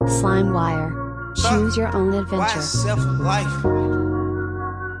Slime Wire. Choose your own adventure.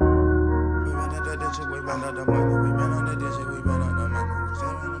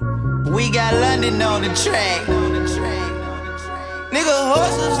 We got London on the track. Nigga,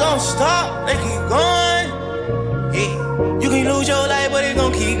 horses don't stop, they keep going. Yeah. You can lose your life, but it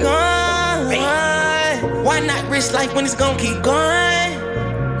gon' keep going. Why not risk life when it's gon' keep going?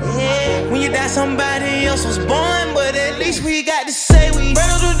 Yeah. When you die, somebody else was born, but at least we got to say we ran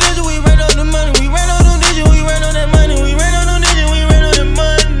on the digit, we ran on the money, we ran on the digit, we ran on that money, we ran on the digit, we ran on that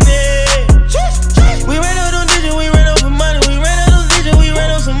money. We ran on the digit, we ran on some money, we ran on the digit, we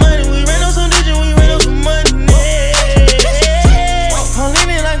ran on some money, we ran on some digit, we ran on some money. I'm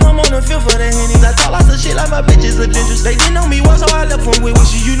leaning like I'm on the field for the Hennies. I talk lots of shit like my bitches are dangerous. They didn't know me once, so I left them with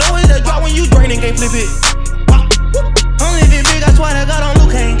wishes. You know it's a drop when you drain and can't flip it. I'm living big, I swear to God, on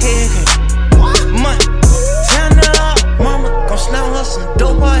Luke ain't money. Turn it up, mama. Gon' slam her some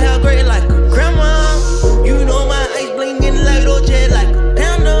dope, her hair great like a grandma. You know my ice blingin' like OJ like a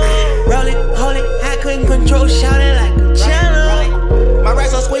panda. Roll it, hold it, I couldn't control, shout it like a channel. My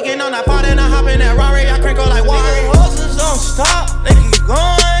racks are squeaking on that pot and I hop in that Rari, I crank on like water. Horses don't stop, they keep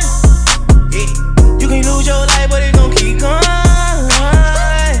going. Yeah. You can lose your life, but it gon' keep going.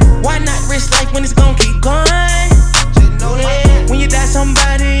 Why not risk life when it's gon' keep going? When you die,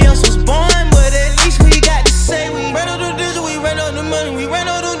 somebody else was born, but at least we got to say we ran on the digit, we ran on the money, we ran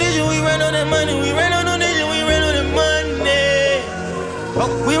on the digit, we ran on that money, we ran on the digit, we ran on that money.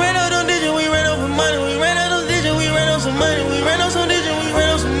 We ran on the digit, we ran on some money, we ran on the digit, we ran on some money, we ran on some digit, we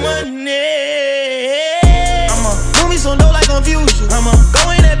ran on some money. I'ma move me some dough like confusion. I'ma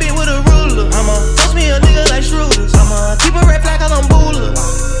go in that bitch with a ruler. I'ma toast me a nigga like Schroeder's. I'ma keep a red flag cause I'm booler.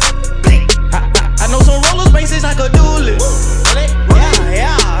 I know some rollers, bases like a duelist.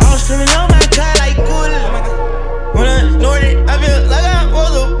 Yeah, I'm streaming on my car like Cooler. When I snorted, I feel like I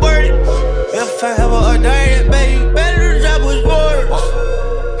was aborted. If I ever ordained it, baby, better drop was bored.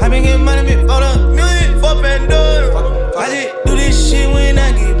 I been getting money before the music for Pandora. I just do this shit when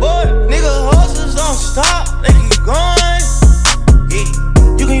I get bored. Nigga, horses don't stop, they keep going. Yeah.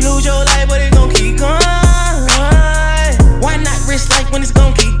 You can lose your life, but it gon' keep going. Why not risk life when it's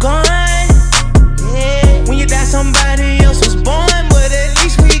gon' keep going? Yeah. When you die, somebody else was born, but at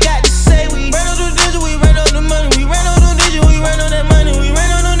least we got to say we ran on the digit, we ran on the money, we ran on the digit, we ran on that money, we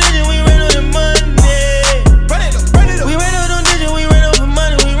ran on the digit, we ran on that money. We ran on the digit, we ran on some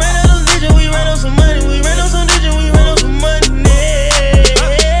money, we ran on the digit, we ran on some money, we ran on some digit, we ran on some money.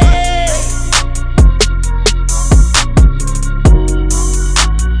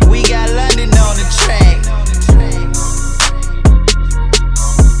 We got London on the track.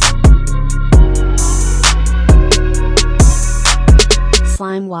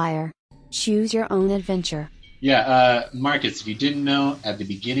 Slime Wire. Choose your own adventure. Yeah, Marcus, if you didn't know, at the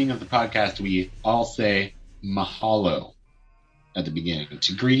beginning of the podcast, we all say mahalo at the beginning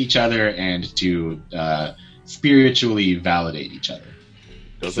to greet each other and to spiritually validate each other.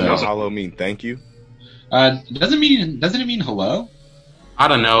 Doesn't mahalo mean thank you? Doesn't it mean hello? I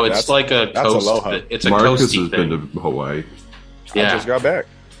don't know. It's like a coast. Aloha. It's a Marcus coasty has thing. been to Hawaii. Yeah. I just got back.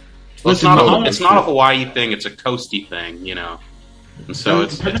 Well, it's Listen, not a Hawaii thing. It's a coasty thing, you know. And so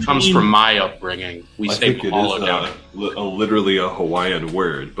it comes from my upbringing. We I say think it mahalo is down here. literally a Hawaiian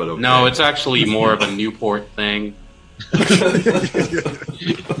word, but okay. No, it's actually more of a Newport thing.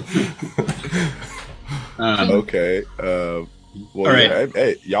 Okay. Well, all right. yeah,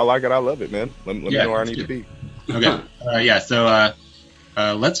 hey, y'all like it? I love it, man. Let me Yeah, know where I let's need to do be. Okay. So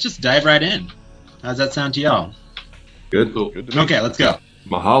let's just dive right in. How's that sound to y'all? Good. Cool. Good to me. Okay, let's go.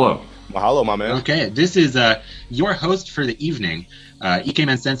 Mahalo. Mahalo, my man. Okay, this is your host for the evening,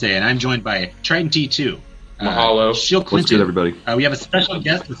 Ikemen Sensei, and I'm joined by Triton T2. Mahalo. Shill What's Clinton. good, everybody? We have a special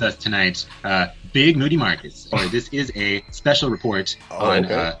guest with us tonight, Big Moody Marcus. This is a special report on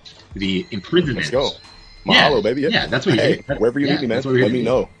okay. the imprisonment. Let's go. Mahalo, Yeah, baby. yeah, that's what you Hey, do. wherever you Yeah, need me, man. that's what we're Let here me to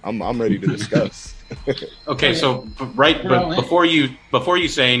know. I'm ready to discuss. Okay, so before you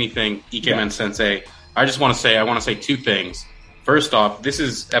say anything, Ikemen Sensei, I want to say two things. First off, this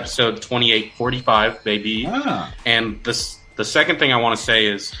is episode 2845, baby. And the second thing I want to say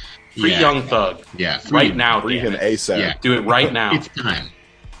is free Young Thug. Yeah, Right now, Free him damn it. ASAP. Yeah. Do it right now. It's time.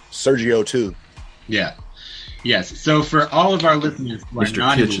 Sergio, too. Yeah. Yes. So for all of our listeners who are Mr.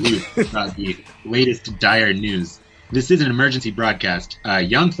 not in Kitchen. the loop about the latest dire news, this is an emergency broadcast.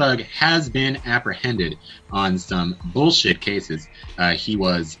 Young Thug has been apprehended on some bullshit cases. He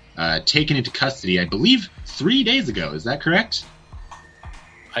was taken into custody, I believe, 3 days ago. Is that correct?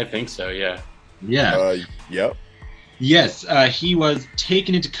 I think so, yeah. Yeah. Yep. Yes, he was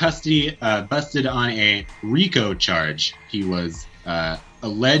taken into custody, busted on a RICO charge. He was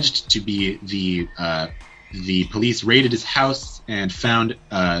alleged to be the police raided his house and found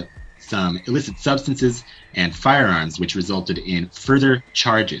some illicit substances and firearms, which resulted in further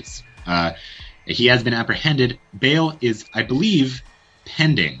charges. He has been apprehended. Bail is, I believe,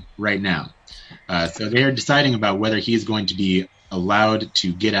 pending right now. So they are deciding about whether he is going to be allowed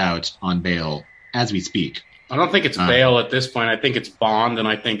to get out on bail as we speak. I don't think it's bail at this point. I think it's bond, and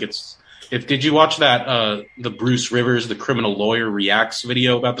I think it's... Did you watch that, the Bruce Rivers, the criminal lawyer, reacts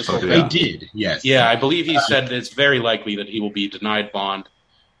video about this whole thing? I did, yes. Yeah, I believe he said that it's very likely that he will be denied bond.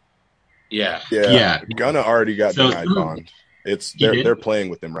 Yeah. Gunna already got denied bond. They're playing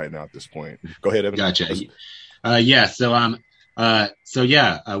with him right now at this point. Go ahead, Evan. Gotcha. We're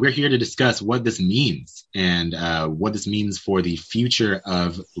here to discuss what this means and what this means for the future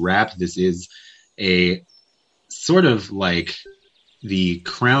of rap. This is a sort of like the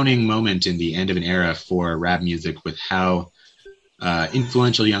crowning moment in the end of an era for rap music, with how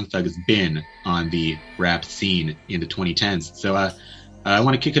influential Young Thug has been on the rap scene in the 2010s. So I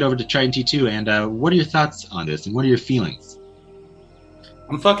want to kick it over to Triton T2, and what are your thoughts on this, and what are your feelings?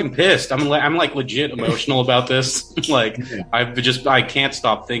 I'm fucking pissed. I'm like legit emotional about this. I can't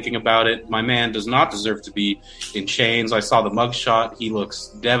stop thinking about it. My man does not deserve to be in chains. I saw the mugshot. He looks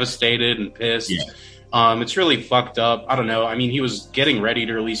devastated and pissed. Yeah. It's really fucked up. I don't know. I mean, he was getting ready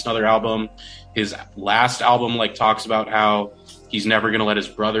to release another album. His last album talks about how he's never going to let his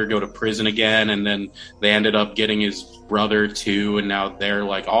brother go to prison again. And then they ended up getting his brother too. And now they're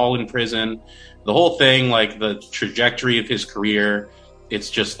all in prison. The whole thing, the trajectory of his career, it's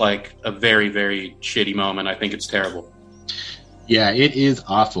just a very, very shitty moment. I think it's terrible. Yeah, it is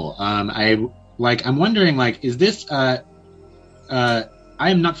awful. I'm wondering, is this, I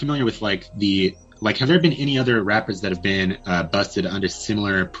am not familiar with have there been any other rappers that have been busted under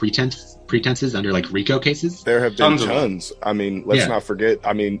similar pretenses under RICO cases? There have been tons. I mean, let's not forget.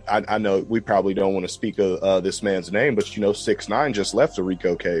 I mean, I know we probably don't want to speak of this man's name, but 6ix9ine just left a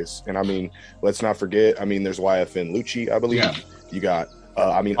RICO case, and I mean, let's not forget. I mean, there's YFN Lucci, I believe. Yeah. You got.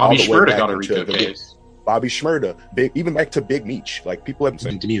 Bobby Shmurda got a RICO case. Bobby Shmurda, even back to Big Meech. People have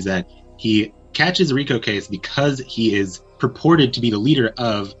been to me is that he catches a RICO case because he is purported to be the leader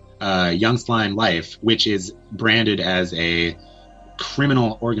of Young Slime Life, which is branded as a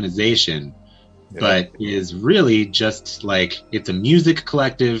criminal organization, but is really just it's a music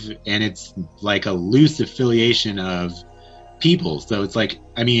collective, and it's a loose affiliation of people. So it's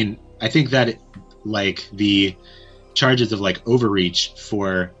I mean, I think that the charges of overreach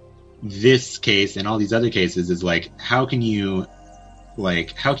for this case and all these other cases is how can you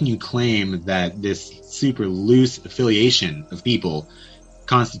claim that this super loose affiliation of people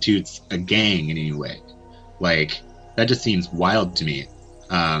constitutes a gang in any way? That just seems wild to me.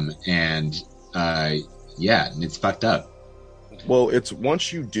 It's fucked up. Well, it's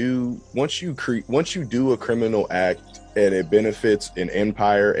once you do a criminal act and it benefits an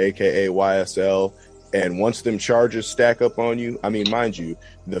empire, aka YSL, and once them charges stack up on you, I mean, mind you,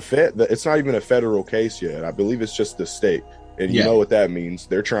 it's not even a federal case yet. I believe it's just the state. And you know what that means.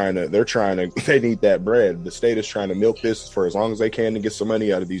 They need that bread. The state is trying to milk this for as long as they can to get some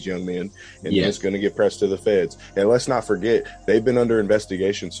money out of these young men. And then it's going to get pressed to the feds. And let's not forget, they've been under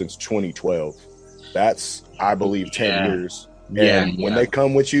investigation since 2012. That's, I believe, 10 years. And when they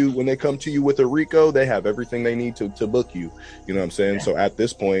come to you with a RICO, they have everything they need to book you. You know what I'm saying? Yeah. So at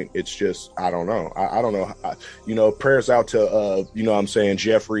this point, it's just, I don't know. I don't know. Prayers out to,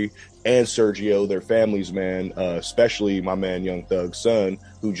 Jeffrey and Sergio, their families, man, especially my man Young Thug's son,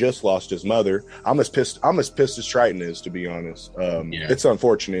 who just lost his mother. I'm as pissed as Triton is, to be honest. It's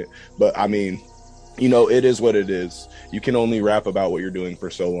unfortunate, but I mean, it is what it is. You can only rap about what you're doing for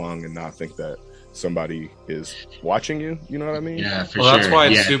so long and not think that somebody is watching you. You know what I mean? Yeah, for sure. Well, that's why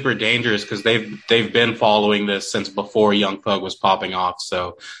it's super dangerous, because they've been following this since before Young Thug was popping off.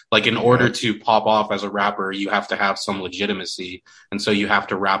 So in order to pop off as a rapper, you have to have some legitimacy, and so you have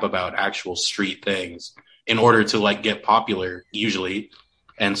to rap about actual street things in order to get popular usually.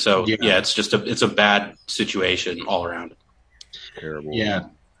 And so it's a bad situation all around. Terrible. Yeah,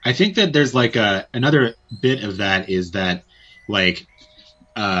 I think that there's another bit of that is that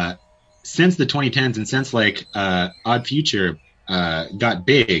since the 2010s and since Odd Future got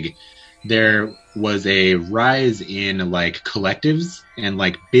big, there was a rise in collectives and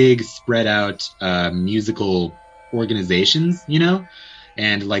big spread out musical organizations,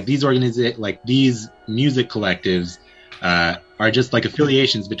 and these music collectives are just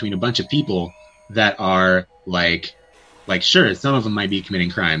affiliations between a bunch of people that are sure, some of them might be committing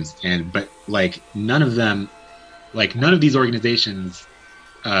crimes, but none of these organizations,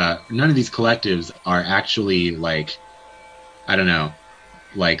 none of these collectives are actually I don't know,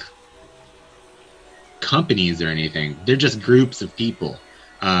 like companies or anything. They're just groups of people,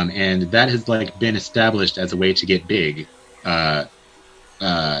 and that has like been established as a way to get big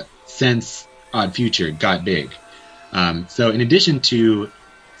since Odd Future got big. So in addition to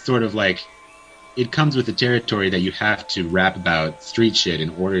sort of like, it comes with the territory that you have to rap about street shit in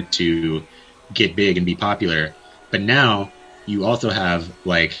order to get big and be popular. But now you also have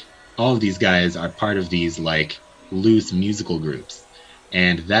like, all of these guys are part of these like loose musical groups.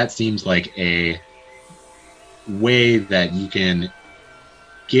 And that seems like a way that you can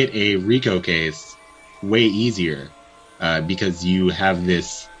get a RICO case way easier, because you have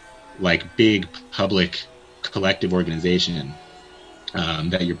this like big public collective organization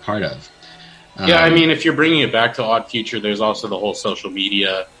that you're part of. Yeah, I mean, if you're bringing it back to Odd Future, there's also the whole social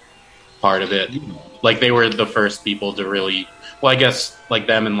media part of it. Like, they were the first people to really, well, I guess like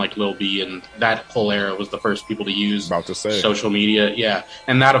them and like Lil B and that whole era was the first people to use social media. Yeah,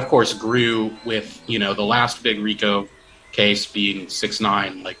 and that of course grew with, you know, the last big RICO case being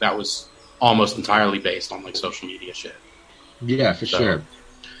 6ix9ine. Like, that was almost entirely based on like social media shit. Yeah, for sure.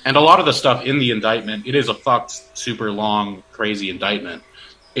 And a lot of the stuff in the indictment, it is a fucked, super long, crazy indictment,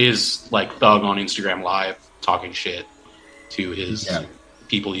 is like Thug on Instagram Live talking shit to his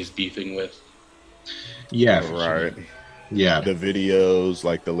people he's beefing with. Yeah, right. Sure. Yeah, the videos,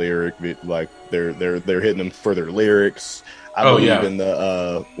 like the lyric, like they're hitting them for their lyrics. I believe in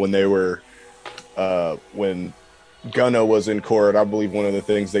the when they were when Gunna was in court, I believe one of the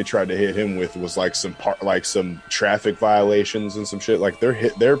things they tried to hit him with was like some traffic violations and some shit. Like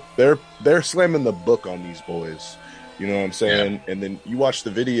they're slamming the book on these boys. You know what I'm saying? Yeah. And then you watch the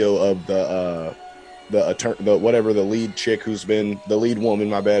video of the lead chick who's been the lead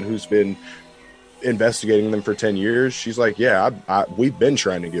woman, who's been investigating them for 10 years. She's like, we've been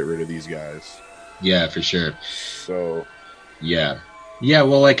trying to get rid of these guys. Yeah, for sure. So, yeah.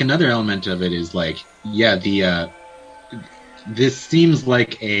 Well, like another element of it is like, this seems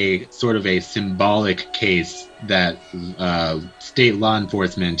like a sort of a symbolic case that state law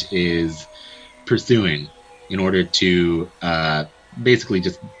enforcement is pursuing in order to basically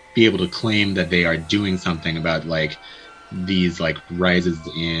just be able to claim that they are doing something about like these like rises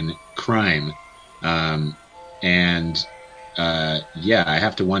in crime. I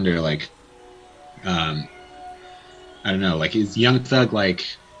have to wonder, like, I don't know, like, is Young Thug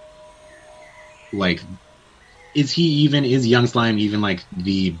is Young Slime even like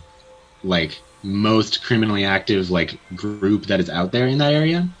the like most criminally active like group that is out there in that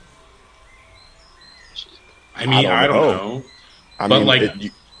area? I mean, I don't know. But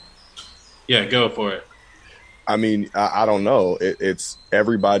like, yeah, go for it. I mean, I don't know. It's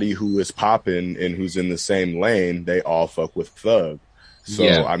everybody who is popping and who's in the same lane. They all fuck with Thug. So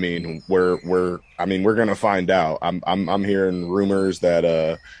I mean, we're gonna find out. I'm hearing rumors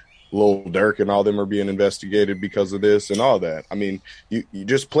that Lil Durk and all them are being investigated because of this and all that. I mean, you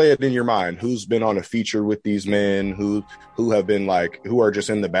just play it in your mind. Who's been on a feature with these men? Who have been like, who are just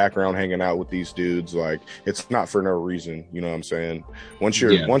in the background hanging out with these dudes? Like, it's not for no reason. You know what I'm saying? Once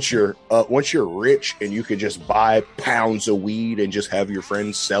you're rich and you could just buy pounds of weed and just have your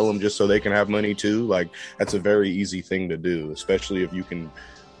friends sell them just so they can have money too. Like, that's a very easy thing to do, especially if you can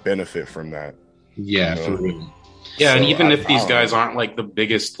benefit from that. Yeah, for real. Yeah, and even if these guys aren't like the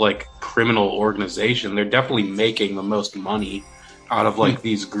biggest like criminal organization, they're definitely making the most money out of like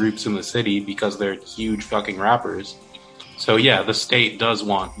these groups in the city because they're huge fucking rappers. So yeah, the state does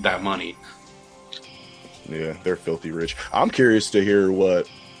want that money. Yeah, they're filthy rich. I'm curious to hear what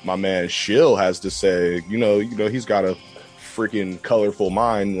my man Shill has to say. You know, he's got a freaking colorful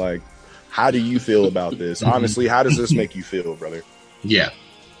mind. Like, how do you feel about this? Honestly, how does this make you feel, brother? Yeah.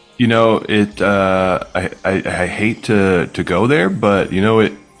 You know, I hate to go there, but you know,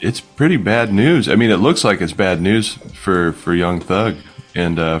 it's pretty bad news. I mean, it looks like it's bad news for Young Thug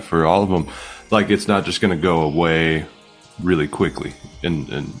and for all of them. Like, it's not just going to go away really quickly, and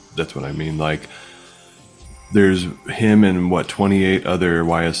that's what I mean. Like, there's him and 28 other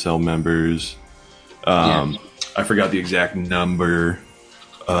YSL members. I forgot the exact number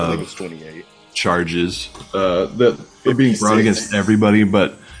of, I think it's 28 charges that are being brought against everybody,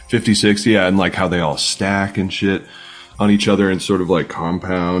 but 56, yeah, and like how they all stack and shit on each other and sort of like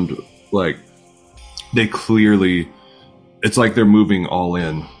compound. Like, they clearly, it's like they're moving all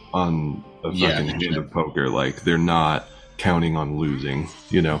in on a fucking hand of poker. Like, they're not counting on losing,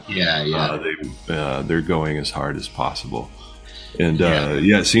 you know? They're going as hard as possible. And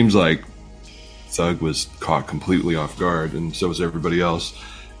it seems like Thug was caught completely off guard, and so was everybody else.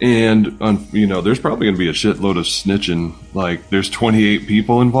 And, you know, there's probably going to be a shitload of snitching. Like, there's 28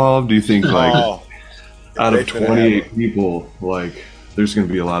 people involved. Do you think, like, out of 28 people, like, there's going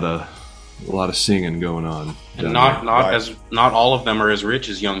to be a lot of singing going on. And not all of them are as rich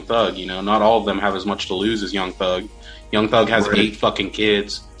as Young Thug. You know, not all of them have as much to lose as Young Thug. Young Thug has 8 fucking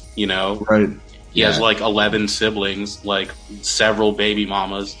kids. You know, right? He has like 11 siblings, like several baby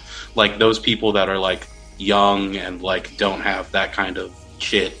mamas, like those people that are like young and like don't have that kind of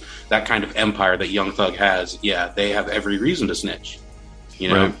shit, that kind of empire that Young Thug has. Yeah, they have every reason to snitch. You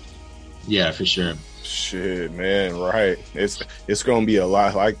know? Right. Yeah, for sure. Shit, man, right. It's gonna be a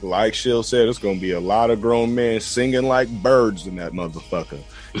lot, like Shill said, it's gonna be a lot of grown men singing like birds in that motherfucker.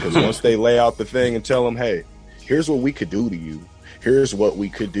 Because once they lay out the thing and tell them, hey, here's what we could do to you. Here's what we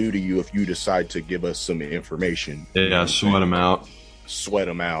could do to you if you decide to give us some information. Yeah, sweat them out. Sweat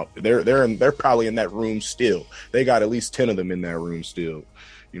them out. They're probably in that room still. They got at least 10 of them in that room still.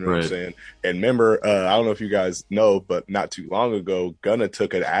 You know what I'm saying? And remember, I don't know if you guys know, but not too long ago, Gunna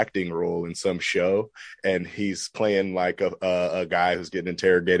took an acting role in some show, and he's playing like a guy who's getting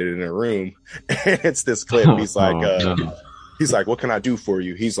interrogated in a room. And it's this clip. He's like, "What can I do for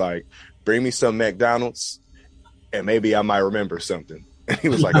you?" He's like, "Bring me some McDonald's, and maybe I might remember something." And he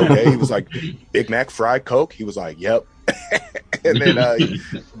was like, "Okay." He was like, "Big Mac, fried Coke." He was like, "Yep." And then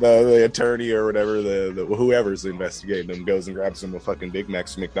the attorney or whatever, the whoever's investigating them goes and grabs him a fucking Big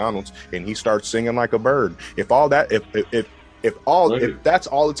Mac's McDonald's, and he starts singing like a bird. If that's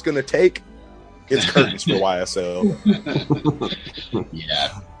all it's gonna take, it's curtains for YSL.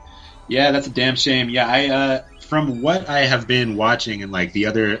 Yeah, that's a damn shame. Yeah, I from what I have been watching and like the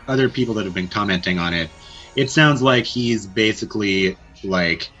other people that have been commenting on it, it sounds like he's basically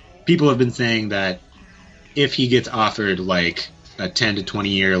like, people have been saying that if he gets offered like a 10 to 20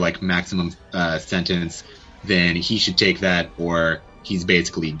 year like maximum sentence, then he should take that, or he's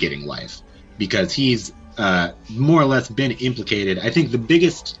basically getting life, because he's more or less been implicated. I think the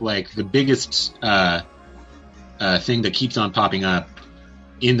biggest thing that keeps on popping up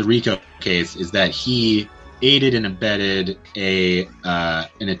in the RICO case is that he aided and abetted an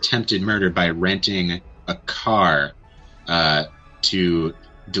attempted murder by renting a car to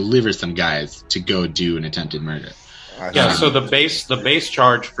deliver some guys to go do an attempted murder. Yeah, so the base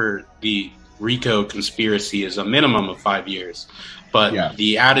charge for the RICO conspiracy is a minimum of 5 years, but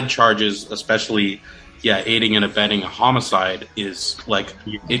the added charges, especially aiding and abetting a homicide, is like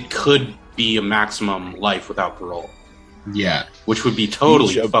it could be a maximum life without parole. Yeah, which would be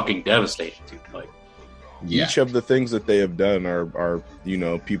totally fucking devastating, dude. Like, each of the things that they have done are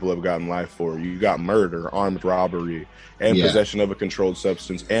people have gotten life for. You got murder, armed robbery, and possession of a controlled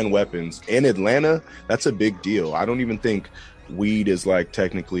substance, and weapons. In Atlanta, that's a big deal. I don't even think weed is like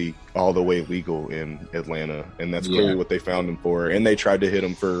technically all the way legal in Atlanta, and that's clearly what they found him for. And they tried to hit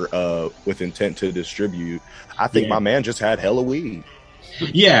him for with intent to distribute. I think my man just had hella weed.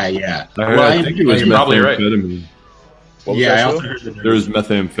 Yeah. I think it was probably methamphetamine. Right. I also heard that there was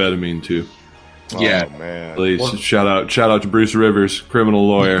methamphetamine too. Yeah, man. Please shout out to Bruce Rivers, criminal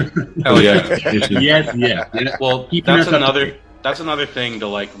lawyer. Hell yeah. Yeah. Well, that's another thing to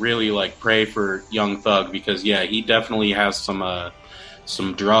like really like pray for Young Thug, because he definitely has some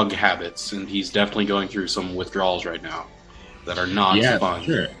drug habits, and he's definitely going through some withdrawals right now that are not fun.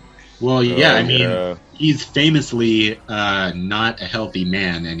 Sure. Well, I mean, he's famously not a healthy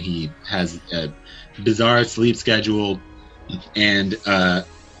man, and he has a bizarre sleep schedule, and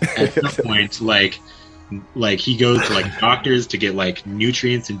at some point, like he goes to like doctors to get like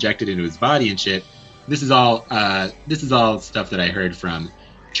nutrients injected into his body and shit. This is all stuff that I heard from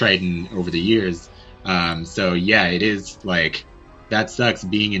Triton over the years. So it is like, that sucks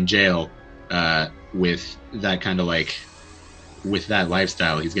being in jail with that kind of like, with that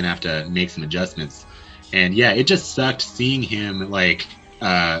lifestyle. He's gonna have to make some adjustments, and it just sucked seeing him like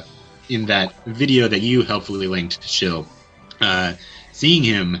in that video that you helpfully linked, Shill. Seeing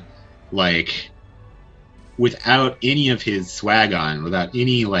him like without any of his swag on, without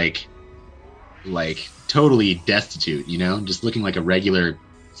any like totally destitute, just looking like a regular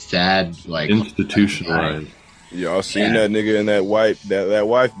sad, like institutionalized. Y'all seen that nigga in that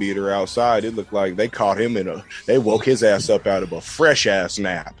wife beater outside? It looked like they caught him they woke his ass up out of a fresh ass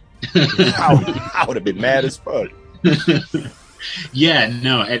nap. I would have been mad as fuck. I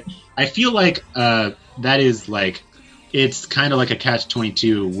feel like that is like, it's kind of like a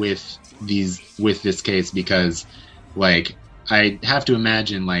catch-22 with this case, because like I have to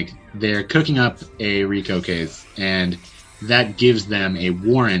imagine like they're cooking up a RICO case, and that gives them a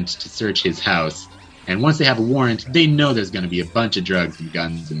warrant to search his house. And once they have a warrant, they know there's going to be a bunch of drugs and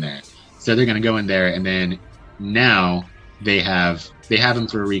guns in there. So they're going to go in there, and then now they have him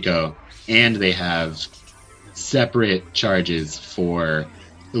for a RICO, and they have separate charges for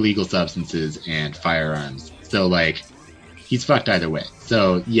illegal substances and firearms. So like, he's fucked either way.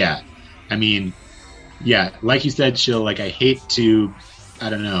 So yeah, I mean, yeah, like you said, Chill, like I hate to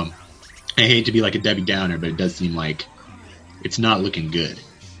be like a Debbie Downer, but it does seem like it's not looking good.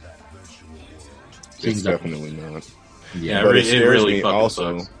 It's definitely not. Yeah, but it really fucking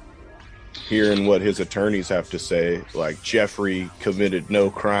also sucks. Hearing what his attorneys have to say, like Jeffrey committed no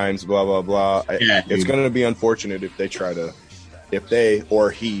crimes, blah blah blah. It's going to be unfortunate if he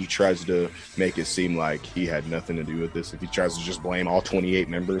tries to make it seem like he had nothing to do with this. If he tries to just blame all 28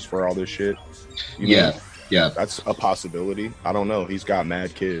 members for all this shit, yeah, that's a possibility. I don't know. He's got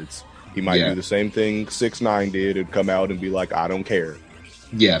mad kids. He might do the same thing 6ix9ine did and come out and be like, I don't care.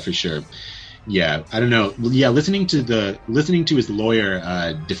 Yeah, for sure. Yeah, I don't know. Yeah, listening to his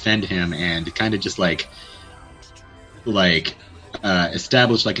lawyer defend him and kind of just like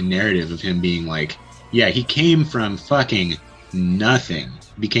establish like a narrative of him being like, yeah, he came from fucking nothing,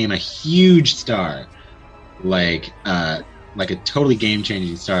 became a huge star, like a totally game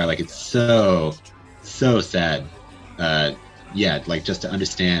changing star. Like it's so sad. Yeah, like just to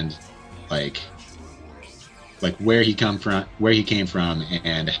understand like where he came from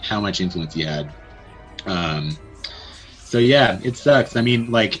and how much influence he had. So yeah, it sucks. I mean,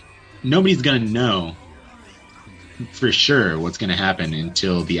 like nobody's gonna know for sure what's gonna happen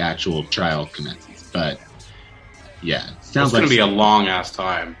until the actual trial commences. But yeah, sounds like it's gonna be a long ass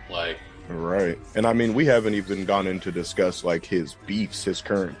time. Like, right. And I mean, we haven't even gone in to discuss like his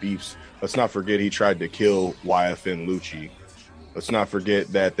current beefs. Let's not forget he tried to kill YFN Lucci. Let's not forget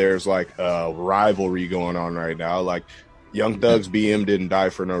that there's like a rivalry going on right now. Like Young Thug's BM didn't die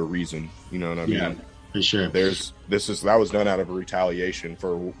for no reason. You know what I mean? Yeah, for sure. That was done out of retaliation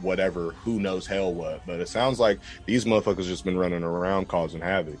for whatever, who knows hell what. But it sounds like these motherfuckers just been running around causing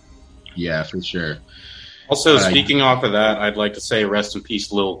havoc. Yeah, for sure. Also, speaking off of that, I'd like to say rest in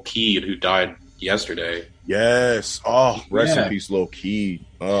peace, Lil Keed, who died yesterday. Yes. Oh, rest in peace, Lil Keed.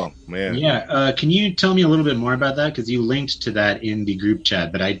 Oh, man. Yeah. Can you tell me a little bit more about that? Because you linked to that in the group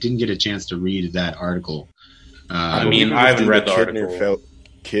chat, but I didn't get a chance to read that article. I haven't read the article.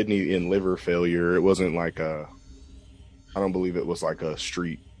 Kidney and liver failure. It wasn't like I don't believe it was like a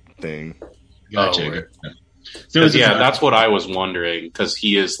street thing. Gotcha. So yeah, that's what I was wondering, because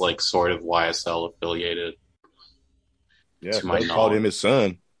he is like sort of YSL affiliated. Yeah, they called him his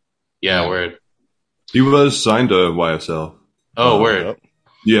son. Yeah, word. He was signed to YSL. Oh, word. Yep.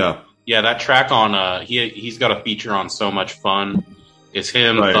 Yeah. Yeah, that track on he's got a feature on So Much Fun. It's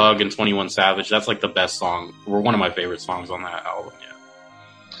him, Thug, and 21 Savage. That's like the best song, or one of my favorite songs on that album.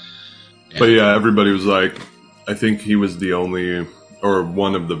 Yeah. But yeah, everybody was like, I think he was the only, or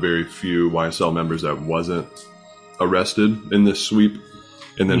one of the very few YSL members that wasn't arrested in this sweep.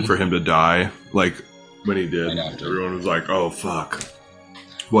 And then for him to die, like when he did, everyone was like, oh fuck,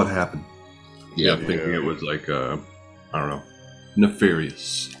 what happened? Yeah, thinking it was like, I don't know,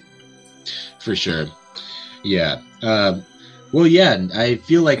 nefarious. For sure. Yeah. Well, yeah, I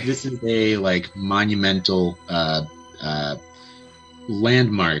feel like this is a like monumental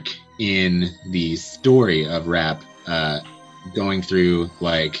landmark in the story of rap, going through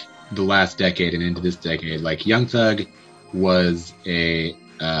like the last decade and into this decade. Like Young Thug was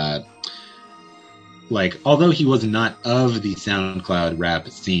although he was not of the SoundCloud rap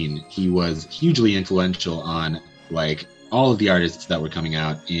scene, he was hugely influential on like all of the artists that were coming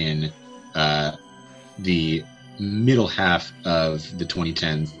out in the middle half of the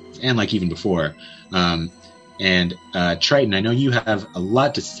 2010s and like even before. And Triton, I know you have a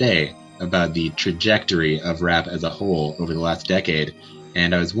lot to say about the trajectory of rap as a whole over the last decade.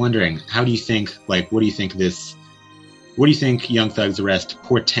 And I was wondering, what do you think Young Thug's arrest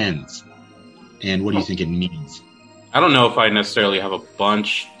portends? And what do you think it means? I don't know if I necessarily have a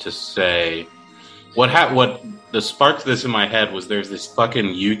bunch to say. What the spark to this in my head was there's this fucking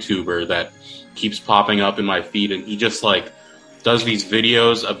YouTuber that keeps popping up in my feed, and he just like does these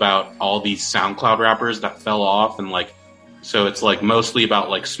videos about all these SoundCloud rappers that fell off, and like, so it's like mostly about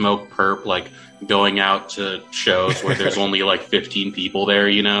like Smoke Perp, like going out to shows where there's only like 15 people there,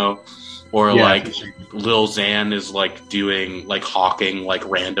 you know? Or like Lil Xan is like doing like hawking like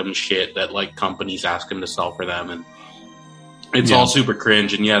random shit that like companies ask him to sell for them, and it's all super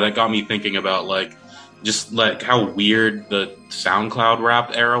cringe. And yeah, that got me thinking about like just like how weird the SoundCloud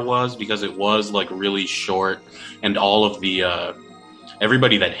rap era was, because it was like really short, and all of the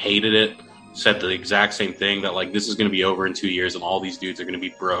everybody that hated it said the exact same thing, that like this is going to be over in 2 years and all these dudes are going to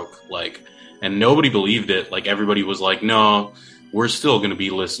be broke, like, and nobody believed it. Like everybody was like, no, we're still going to be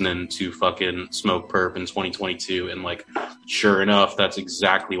listening to fucking Smoke Perp in 2022. And like, sure enough, that's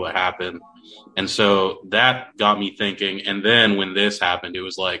exactly what happened. And so that got me thinking. And then when this happened, it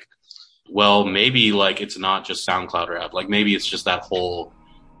was like, well, maybe like it's not just SoundCloud rap. Like maybe it's just that whole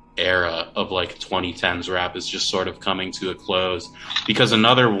era of like 2010s rap is just sort of coming to a close, because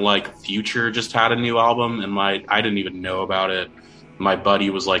another like Future just had a new album, and I didn't even know about it. My buddy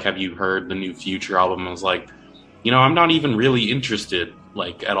was like, have you heard the new Future album? I was like, you know, I'm not even really interested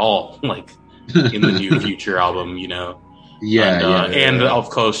like at all like in the new Future album, you know. And of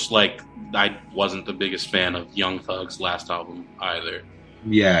course, like I wasn't the biggest fan of Young Thug's last album either.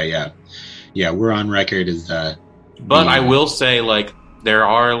 Yeah, we're on record as but I will say, like, there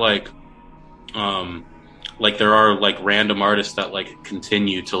are like there are like random artists that like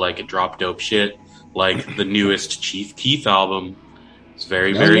continue to like drop dope shit. Like the newest Chief Keef album is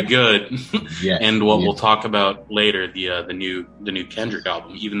very good. And what we'll talk about later, the new Kendrick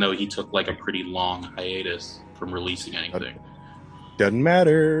album, even though he took like a pretty long hiatus from releasing anything. Doesn't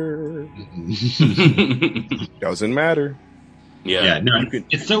matter. Doesn't matter. No,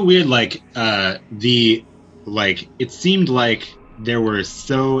 it's so weird. Like it seemed like there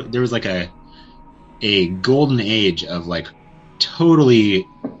was like a golden age of like totally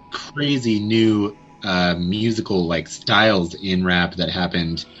crazy new musical like styles in rap that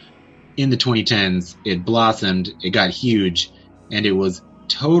happened in the 2010s. It blossomed, it got huge, and it was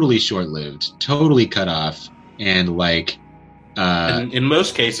totally short-lived, totally cut off, and like in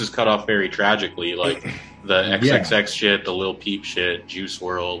most cases cut off very tragically, like the XXX shit, the Lil Peep shit, Juice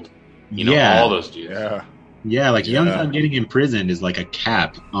WRLD, you know, all those dudes. Like Young Thug getting imprisoned is like a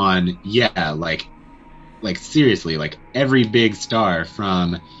cap on like seriously, like every big star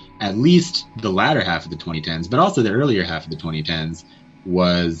from at least the latter half of the 2010s, but also the earlier half of the 2010s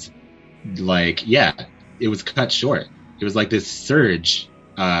was like, it was cut short. It was like this surge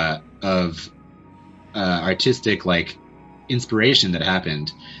of artistic like inspiration that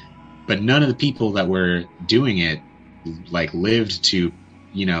happened, but none of the people that were doing it like lived to,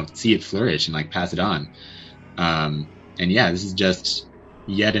 you know, see it flourish and like pass it on. And this is just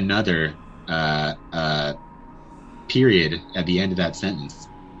yet another period at the end of that sentence.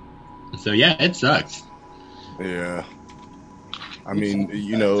 So it sucks. Yeah. I mean,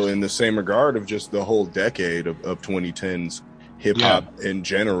 you know, in the same regard of just the whole decade of 2010s hip hop in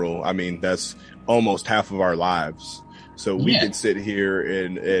general, I mean, that's almost half of our lives. So we could sit here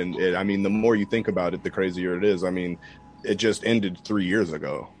and I mean, the more you think about it, the crazier it is. I mean, it just ended 3 years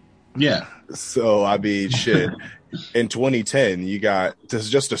ago. Yeah. So, I mean, shit. In 2010, you got,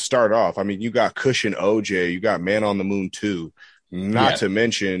 just to start off, I mean, you got Kush and OJ, you got Man on the Moon 2, not to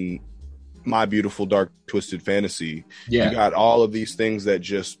mention My Beautiful Dark Twisted Fantasy. You got all of these things that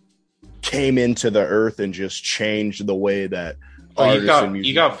just came into the earth and just changed the way that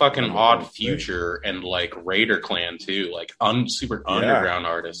you got fucking Odd Future and like Raider Clan too, like super underground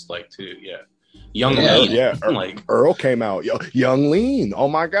artists like too. Young Lean, like Earl came out. Young Lean, oh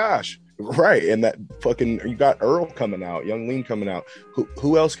my gosh, right? And that fucking, you got Earl coming out, Young Lean coming out.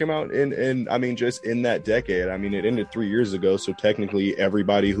 Who else came out in I mean, just in that decade? I mean, it ended 3 years ago, so technically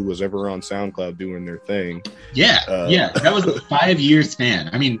everybody who was ever on SoundCloud doing their thing. That was a 5 year span.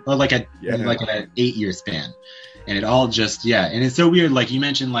 I mean, like an 8 year span. And it all just, and it's so weird. Like you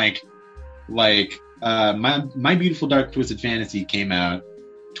mentioned, like My Beautiful Dark Twisted Fantasy came out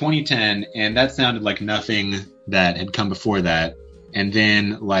 2010, and that sounded like nothing that had come before that. And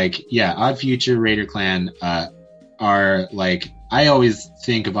then like, Odd Future, Raider Clan are like, I always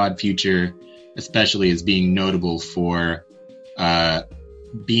think of Odd Future especially as being notable for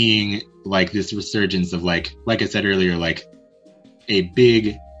being like this resurgence of like I said earlier, like a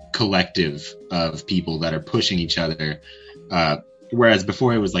big collective of people that are pushing each other, whereas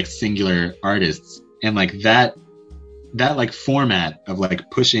before it was like singular artists, and like that like format of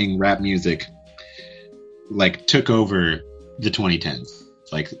like pushing rap music like took over the 2010s.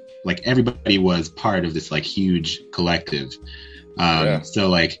 Like everybody was part of this like huge collective. So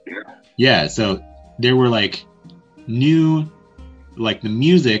like so there were like new, like the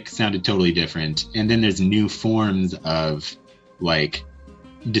music sounded totally different, and then there's new forms of like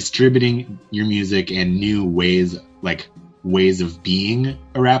distributing your music and new ways of being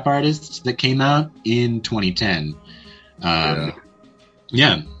a rap artist that came out in 2010.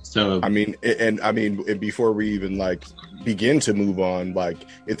 So I mean, before we even like begin to move on, like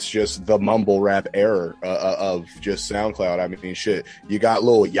it's just the mumble rap era of just SoundCloud. I mean, shit, you got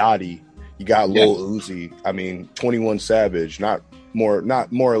Lil Yachty, you got Lil Uzi. I mean, 21 Savage, not more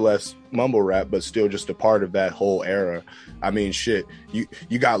or less mumble rap, but still just a part of that whole era. I mean, shit,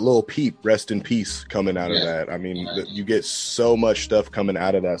 you got Lil Peep, rest in peace, coming out of that. I mean, you get so much stuff coming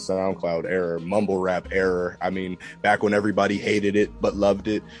out of that SoundCloud era, mumble rap era. I mean, back when everybody hated it but loved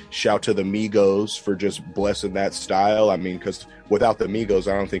it. Shout to the Migos for just blessing that style. I mean, because without the Migos,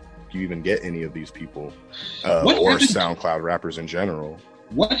 I don't think you even get any of these people or SoundCloud rappers in general.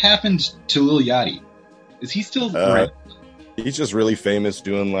 What happened to Lil Yachty? Is he still around? He's just really famous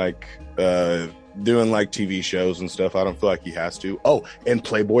doing like TV shows and stuff. I don't feel like he has to. Oh, and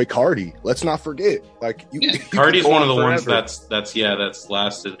Playboy Cardi. Let's not forget. Like Cardi's one of the ones that's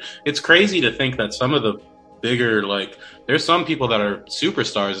lasted. It's crazy to think that some of the bigger, like, there's some people that are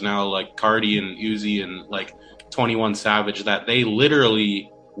superstars now, like Cardi and Uzi and like 21 Savage, that they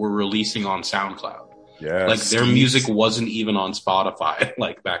literally were releasing on SoundCloud. Yeah, like their music wasn't even on Spotify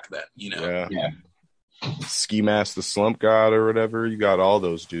like back then, you know. Yeah. Ski Mask the Slump God or whatever, you got all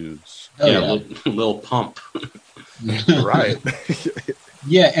those dudes. Lil Pump. Right.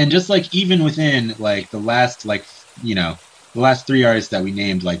 Yeah, and just like even within like the last 3 artists that we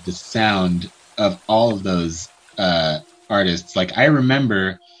named, like the sound of all of those artists, like I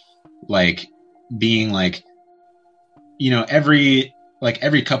remember like being like, every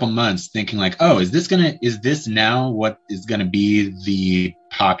couple months thinking like, oh, is this now what is gonna be the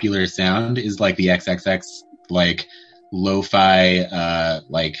popular sound? Is like the XXX like lo-fi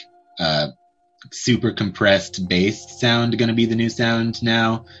super compressed bass sound gonna be the new sound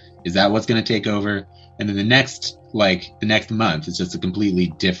now? Is that what's gonna take over? And then the next month it's just a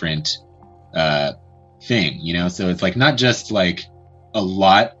completely different thing, so it's like not just like a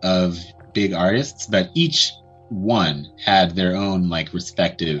lot of big artists, but each one had their own like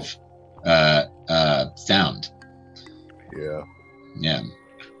respective sound. Yeah.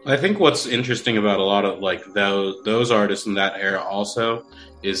 I think what's interesting about a lot of like those artists in that era also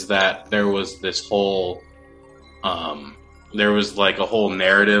is that there was this whole there was like a whole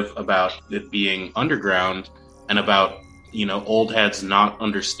narrative about it being underground and about old heads not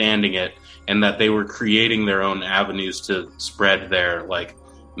understanding it, and that they were creating their own avenues to spread their like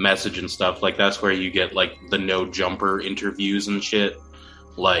message and stuff. Like that's where you get like the No Jumper interviews and shit.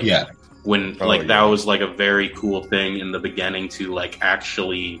 Like that was like a very cool thing in the beginning to like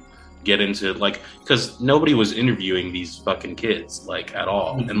actually get into, like, because nobody was interviewing these fucking kids like at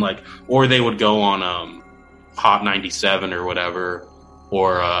all. And like, or they would go on Hot 97 or whatever,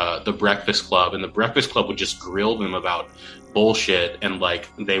 or the Breakfast Club, and the Breakfast Club would just grill them about bullshit, and like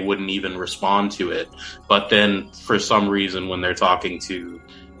they wouldn't even respond to it. But then for some reason when they're talking to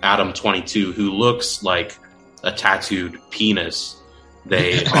Adam 22, who looks like a tattooed penis,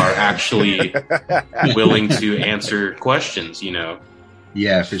 they are actually willing to answer questions,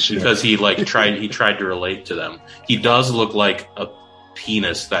 Yeah, for sure. Because he tried to relate to them. He does look like a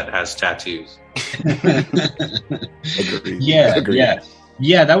penis that has tattoos. Agreed.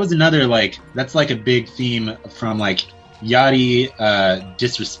 Yeah, that was another that's like a big theme from like Yachty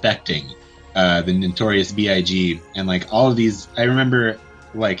disrespecting the Notorious B.I.G. and like all of these. I remember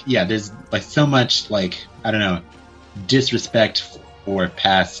there's like so much like, I don't know, disrespect for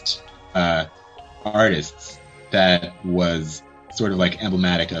past artists that was sort of like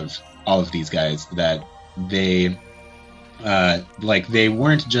emblematic of all of these guys, that they they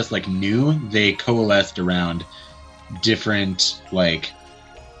weren't just like new, they coalesced around different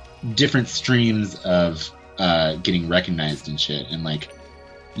streams of getting recognized and shit. And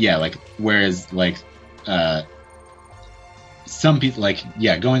whereas some people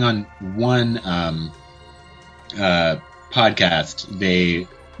going on one podcast, they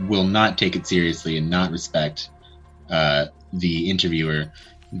will not take it seriously and not respect the interviewer.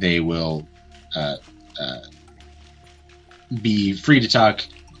 They will be free to talk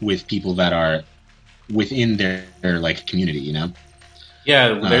with people that are within their community,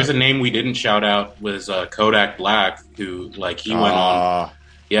 Yeah, there's a name we didn't shout out, was Kodak Black, who he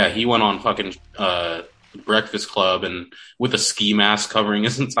went on fucking Breakfast Club and with a ski mask covering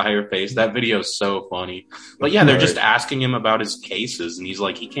his entire face. That video is so funny. But yeah, they're just asking him about his cases, and he's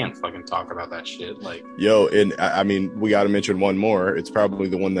like, he can't fucking talk about that shit. And I mean, we got to mention one more. It's probably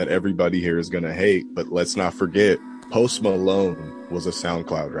the one that everybody here is gonna hate, but let's not forget, Post Malone was a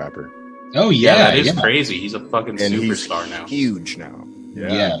SoundCloud rapper. Oh yeah, that is crazy. He's a fucking superstar now. Huge now.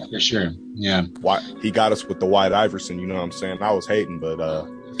 Yeah, for sure. Yeah. He got us with the White Iverson, you know what I'm saying? I was hating, but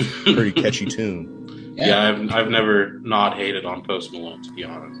pretty catchy tune. Yeah, I've never not hated on Post Malone, to be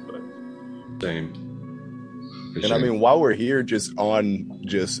honest, but same. I mean, while we're here, just on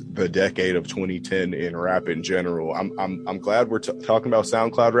the decade of 2010 in rap in general, I'm glad we're talking about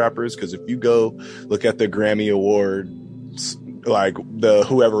SoundCloud rappers, because if you go look at the Grammy Awards, like the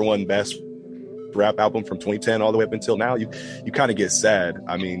whoever won best rap album from 2010 all the way up until now, you kind of get sad.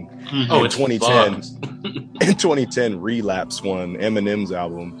 I mean, in 2010, Relapse won Eminem's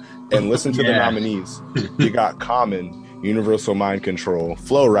album, and listen to the nominees. You got Common, Universal Mind Control,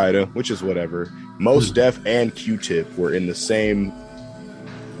 Flo Rida, which is whatever. Mos Def and Q-Tip were in the same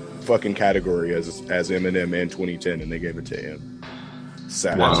fucking category as Eminem in 2010, and they gave it to him.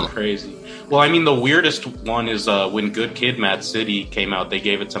 Sad. That's crazy. Well, I mean, the weirdest one is when Good Kid, Mad City came out, they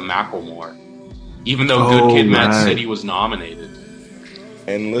gave it to Macklemore, even though Good Kid, Mad City was nominated.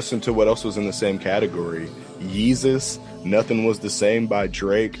 And listen to what else was in the same category: Yeezus, Nothing Was the Same by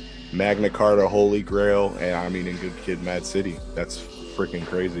Drake, Magna Carta, Holy Grail, and I mean, in Good Kid, Mad City. That's freaking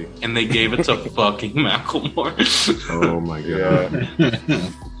crazy. And they gave it to fucking Macklemore. Oh my god! Yeah.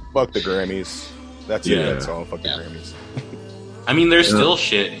 Fuck the Grammys. That's it. That's all. Fuck the Grammys. I mean, there's still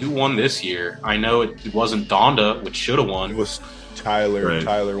shit. Who won this year? I know it wasn't Donda, which should have won. It was Tyler. Right.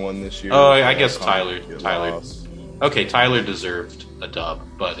 Tyler won this year. Oh, I guess Tyler. Okay, Tyler deserved a dub,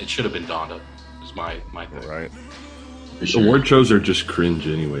 but it should have been Donda. Is my thing. Right. Sure. Award shows are just cringe,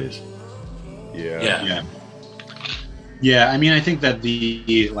 anyways. Yeah. I mean, I think that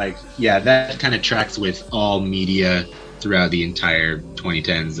that kind of tracks with all media throughout the entire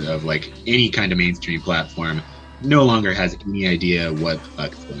 2010s of like any kind of mainstream platform no longer has any idea what the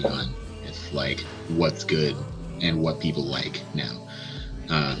fuck's going on. It's like what's good and what people like now.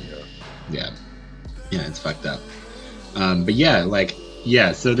 It's fucked up.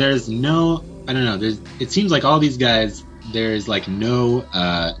 So there's no, I don't know, it seems like all these guys, there's like no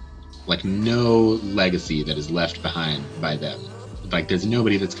legacy that is left behind by them. Like there's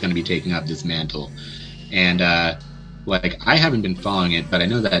nobody that's going to be taking up this mantle. And I haven't been following it, but I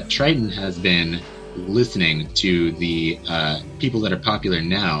know that Triton has been listening to the people that are popular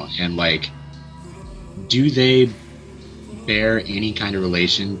now, and like, do they bear any kind of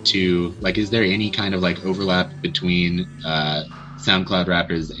relation to, like, is there any kind of like overlap between SoundCloud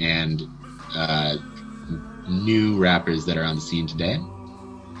rappers and new rappers that are on the scene today?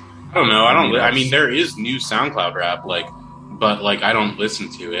 I don't know. I mean, there is new SoundCloud rap, but I don't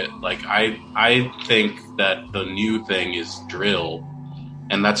listen to it. Like, I think that the new thing is drill,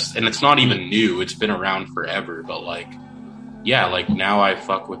 and it's not even new. It's been around forever. But now I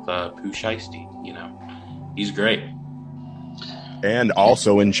fuck with Pooh Shiesty. You know, he's great. And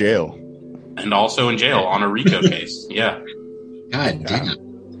also in jail. On a RICO case. Yeah. God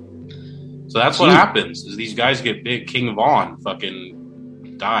damn. So that's what happens. Is these guys get big. King Von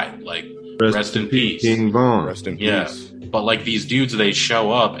fucking died. Like, rest in peace. King Von. Rest in peace. Yeah. But like these dudes, they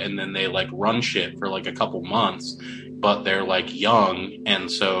show up and then they like run shit for like a couple months, but they're like young, and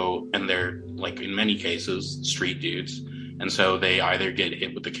they're like in many cases street dudes, and so they either get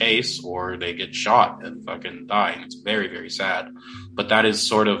hit with the case or they get shot and fucking die, and it's very, very sad. But that is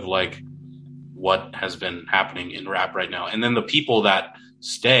sort of like what has been happening in rap right now. And then the people that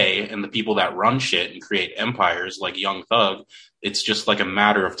stay and the people that run shit and create empires like Young Thug, it's just like a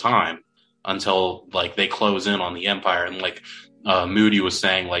matter of time until like they close in on the empire. And like Moody was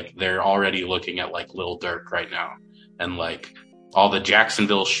saying, like they're already looking at like Lil Durk right now, and like all the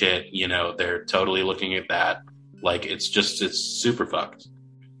Jacksonville shit, you know, they're totally looking at that. Like it's super fucked.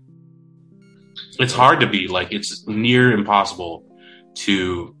 It's hard to be like, it's near impossible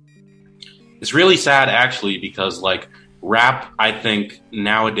to, it's really sad actually, because like rap, I think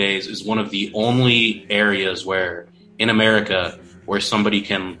nowadays is one of the only areas where in America where somebody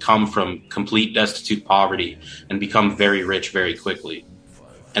can come from complete destitute poverty and become very rich very quickly.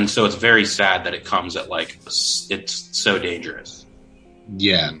 And so it's very sad that it comes at like, it's so dangerous.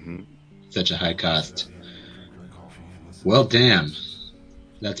 Yeah. Such a high cost. Well, damn.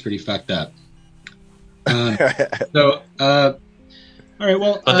 That's pretty fucked up. All right,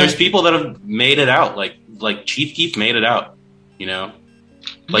 well. But there's people that have made it out. Like Chief Keef made it out, you know?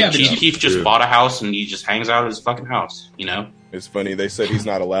 Like Chief Keef just bought a house and he just hangs out at his fucking house, you know? It's funny. They said he's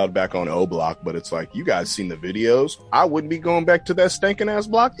not allowed back on O Block, but it's like, you guys seen the videos? I wouldn't be going back to that stinking ass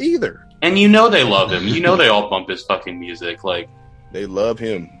block either. And you know they love him. You know they all bump his fucking music. Like, they love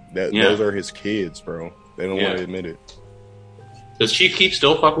him. Those are his kids, bro. They don't want to admit it. Does Chief Keef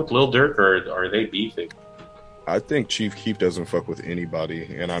still fuck with Lil Durk, or are they beefing? I think Chief Keef doesn't fuck with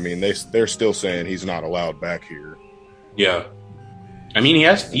anybody, and I mean they're still saying he's not allowed back here. Yeah, I mean he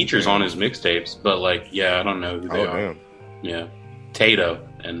has features on his mixtapes, but like, I don't know who they are. Damn. Yeah, Tato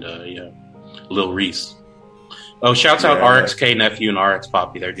and Lil Reese. Oh, shouts out RXK Nephew and RX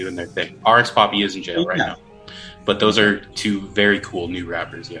Poppy. They're doing their thing. RX Poppy is in jail right now, but those are two very cool new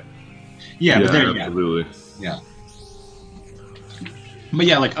rappers. Absolutely. Yeah. But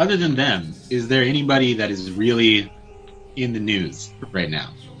yeah, like other than them, is there anybody that is really in the news right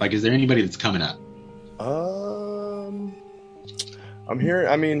now? Like, is there anybody that's coming up? I'm hearing.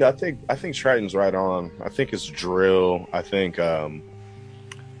 I mean, I think Triton's right on. I think it's drill. I think.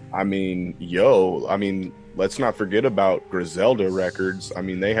 let's not forget about Griselda Records. I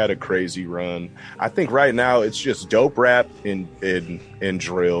mean, they had a crazy run. I think right now it's just dope rap and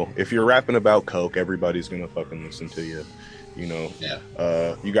drill. If you're rapping about coke, everybody's gonna fucking listen to you. You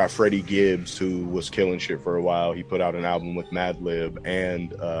know, you got Freddie Gibbs, who was killing shit for a while. He put out an album with Madlib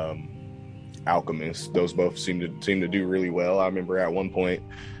and Alchemist. Those both seem to do really well. I remember at one point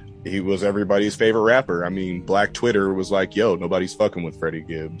he was everybody's favorite rapper. I mean, Black Twitter was like, "Yo, nobody's fucking with Freddie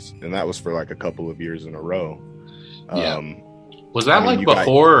Gibbs," and that was for like a couple of years in a row. Was that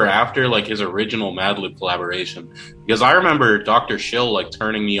before or after like his original Madlib collaboration? Because I remember Dr. Schill like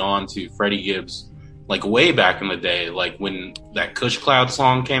turning me on to Freddie Gibbs like way back in the day, like when that Kush Cloud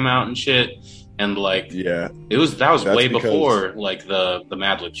song came out and shit, and like that was way before like the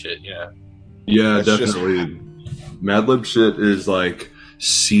Madlib shit. Yeah, definitely. Madlib shit is like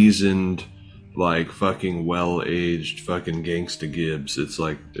seasoned, like fucking well-aged fucking Gangsta Gibbs. It's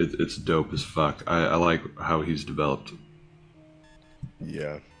like it's dope as fuck. I like how he's developed.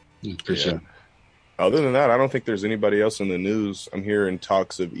 Yeah, for sure. Other than that, I don't think there's anybody else in the news. I'm hearing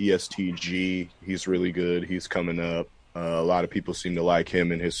talks of ESTG. He's really good. He's coming up. A lot of people seem to like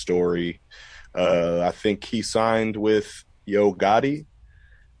him and his story. I think he signed with Yo Gotti.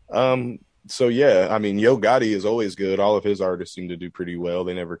 So yeah, I mean, Yo Gotti is always good. All of his artists seem to do pretty well.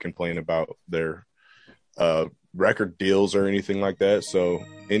 They never complain about their record deals or anything like that. So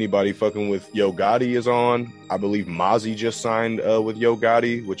anybody fucking with Yo Gotti is on. I believe Mozzie just signed with Yo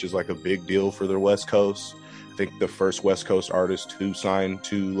Gotti, which is like a big deal for the West Coast. I think the first West Coast artist who signed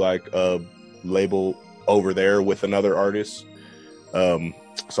to like a label over there with another artist.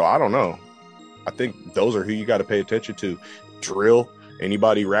 So I don't know. I think those are who you got to pay attention to. Drill.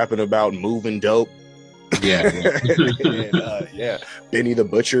 Anybody rapping about moving dope? Yeah. And, Benny the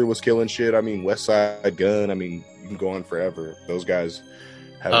Butcher was killing shit. I mean, West Side Gun. I mean, you can go on forever. Those guys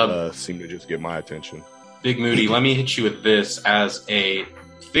have seem to just get my attention. Big Moody, let me hit you with this as a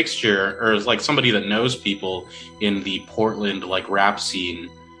fixture, or as like somebody that knows people in the Portland like rap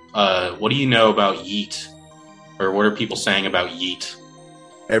scene. What do you know about Yeet? Or what are people saying about Yeet?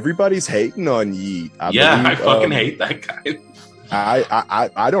 Everybody's hating on Yeet. I fucking hate that guy.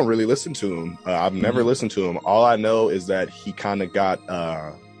 I don't really listen to him. I've never listened to him. All I know is that he kind of got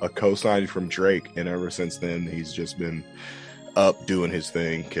a co-sign from Drake, and ever since then he's just been up doing his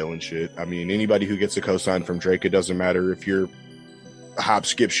thing, killing shit. I mean, anybody who gets a co-sign from Drake, it doesn't matter if you're hop,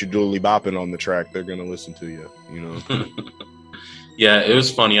 skip, shadoodly bopping on the track, they're gonna listen to you. You know. Yeah, it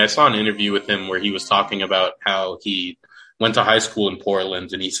was funny. I saw an interview with him where he was talking about how he went to high school in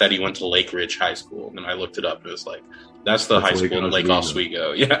Portland, and he said he went to Lake Ridge High School. And I looked it up, and it was like, that's high school in Lake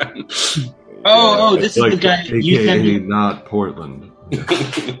Oswego. Yeah. This is the guy you said. Not Portland.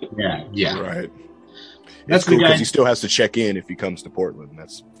 Yeah. Right. That's cool the guy. Because he still has to check in if he comes to Portland.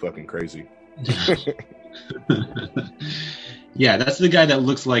 That's fucking crazy. Yeah, that's the guy that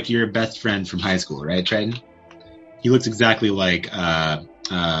looks like your best friend from high school, right, Triton? He looks exactly like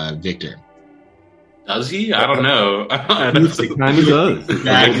Victor. Does he? I don't know. He kind of does.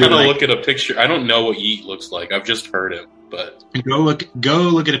 I kind of look at a picture. I don't know what Yeet looks like. I've just heard him, but go look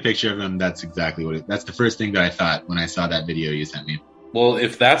at a picture of him. That's exactly what that's the first thing that I thought when I saw that video you sent me. Well,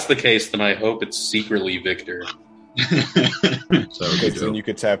 if that's the case, then I hope it's secretly Victor. So then you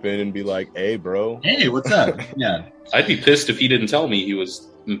could tap in and be like, "Hey, bro. Hey, what's up?" Yeah. I'd be pissed if he didn't tell me he was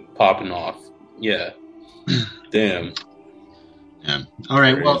popping off. Yeah. Damn. Yeah. All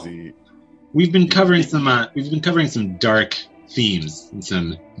right. Well, we've been covering some dark themes and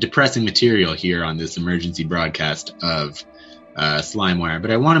some depressing material here on this emergency broadcast of Slimewire,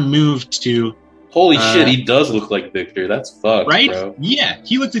 but I want to move to. Holy shit, he does look like Victor. That's fucked, right? Bro. Yeah,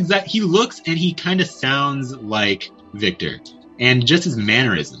 he looks and he kind of sounds like Victor, and just his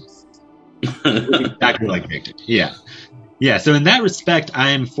mannerisms, exactly like Victor. Yeah. So in that respect, I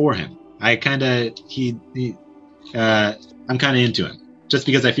am for him. I'm kind of into him, just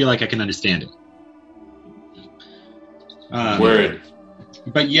because I feel like I can understand him. Word.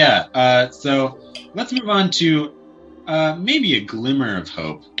 But yeah, so let's move on to maybe a glimmer of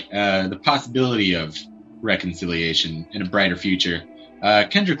hope, the possibility of reconciliation in a brighter future.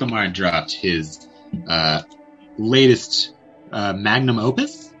 Kendrick Lamar dropped his latest magnum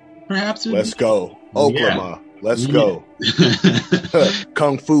opus, perhaps? Let's go. Oklahoma. Yeah. Let's go.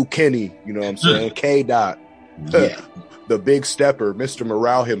 Kung Fu Kenny, you know what I'm saying? K-Dot. The big stepper, Mr.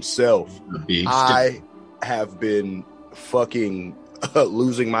 Morale himself. I have been fucking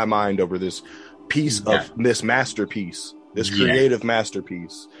losing my mind over this piece of this masterpiece, this creative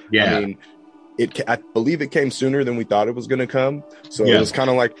masterpiece. Yeah. I mean, I believe it came sooner than we thought it was going to come. So it was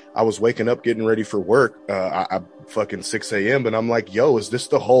kind of like I was waking up getting ready for work. I fucking 6 a.m. and I'm like, yo, is this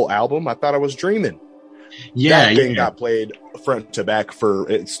the whole album? I thought I was dreaming. that thing got played front to back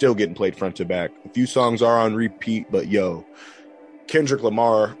it's still getting played front to back. A few songs are on repeat, but Kendrick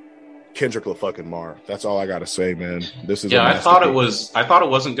fucking Lamar. That's all I gotta say, man. This is I thought it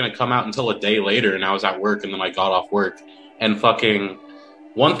wasn't gonna come out until a day later, and I was at work, and then I got off work, and fucking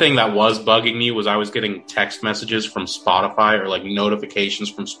one thing that was bugging me was I was getting text messages from Spotify or like notifications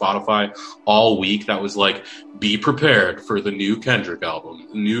from Spotify all week that was like, be prepared for the new Kendrick album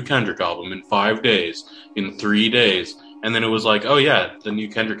in 5 days, in 3 days. And then it was like, oh yeah, the new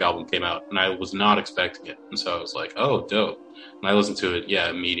Kendrick album came out, and I was not expecting it. And so I was like, oh, dope. And I listened to it,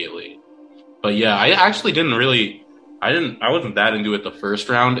 immediately. But yeah, I actually I wasn't that into it the first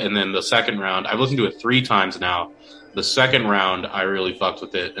round, and then the second round, I've listened to it 3 times now. The second round, I really fucked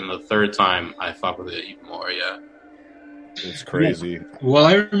with it, and the third time, I fucked with it even more, It's crazy. Yeah. Well,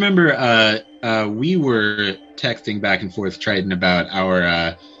 I remember we were texting back and forth, Triton, about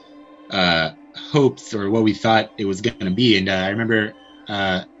our hopes or what we thought it was going to be, and I remember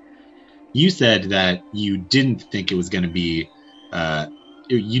you said that you didn't think it was going to be,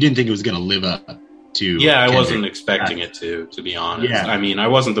 you didn't think it was going to live up to. Yeah, I wasn't expecting it to be honest. Yeah. I mean, I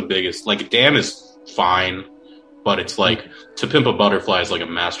wasn't the biggest. Like, Damn is fine, but it's like, To Pimp a Butterfly is like a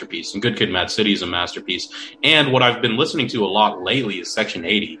masterpiece, and Good Kid, Mad City is a masterpiece. And what I've been listening to a lot lately is Section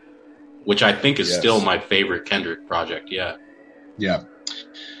 80, which I think is still my favorite Kendrick project. Yeah.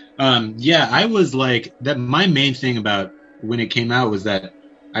 I was like that. My main thing about when it came out was that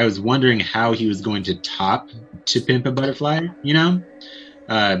I was wondering how he was going to top To Pimp a Butterfly,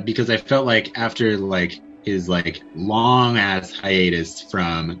 because I felt like after like his like long ass hiatus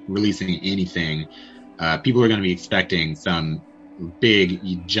from releasing anything, people are going to be expecting some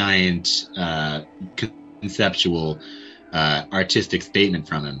big, giant, conceptual, artistic statement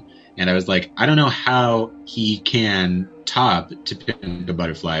from him. And I was like, I don't know how he can top To Pimp a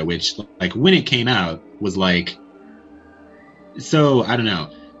Butterfly, which, like, when it came out was like, so, I don't know,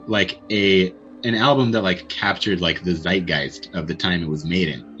 like an album that like captured like the zeitgeist of the time it was made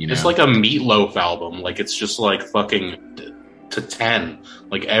in, It's like a Meatloaf album. Like, it's just like fucking to 10.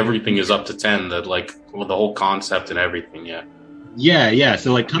 Like, everything is up to 10. That like, well, the whole concept and everything. Yeah.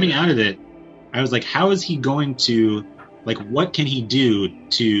 So like coming out of it, I was like, how is he going to, like, what can he do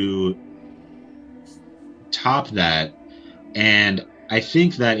to top that? And I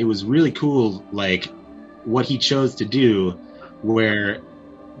think that it was really cool, like what he chose to do, where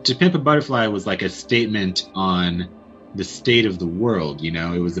To Pimp a Butterfly was like a statement on the state of the world.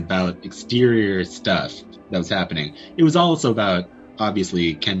 It was about exterior stuff that was happening. It was also about,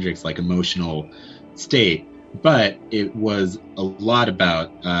 obviously, Kendrick's like emotional state, but it was a lot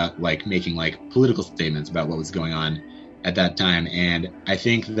about like making like political statements about what was going on at that time. And I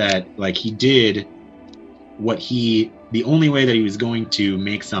think that like he did the only way that he was going to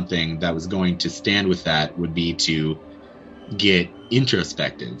make something that was going to stand with that would be to get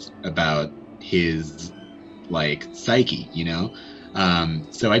introspective about his like psyche,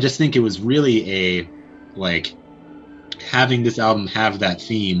 so I just think it was really a like having this album have that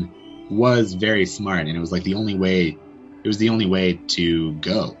theme was very smart, and it was like the only way to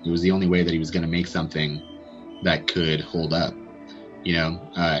go. It was the only way that he was going to make something that could hold up,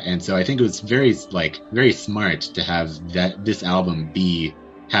 and so I think it was very smart to have this album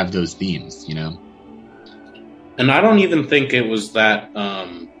have those themes, And I don't even think it was that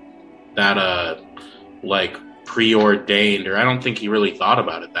like preordained, or I don't think he really thought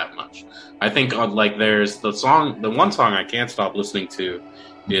about it that much. I think like there's the one song I can't stop listening to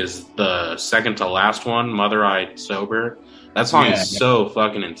is the second to last one, Mother I Sober. That song is so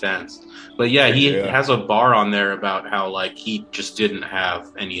fucking intense. But he has a bar on there about how like he just didn't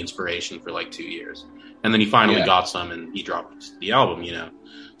have any inspiration for like 2 years. And then he finally got some, and he dropped the album,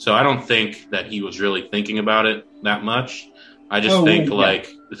 So I don't think that he was really thinking about it that much. I just think like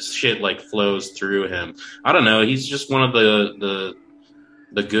shit like flows through him. I don't know. He's just one of the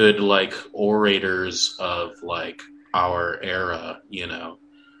good like orators of like our era,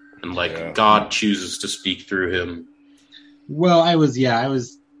 and like God chooses to speak through him. Well, I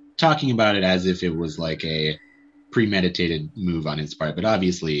was talking about it as if it was like a premeditated move on his part, but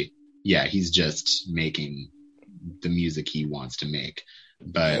obviously, he's just making the music he wants to make.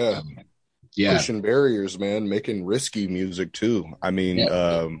 But pushing barriers, man, making risky music too. I mean,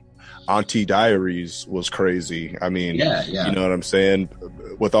 Auntie Diaries was crazy. I mean, you know what I'm saying,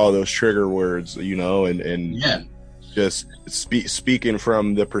 with all those trigger words, and just speaking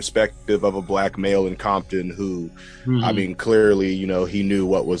from the perspective of a black male in Compton who, I mean, clearly, you know, he knew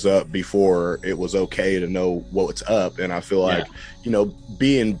what was up before it was okay to know what's up. And I feel like, you know,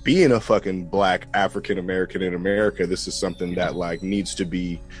 being a fucking black African American in America, this is something that like needs to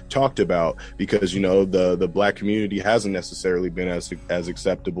be talked about, because, you know, the black community hasn't necessarily been as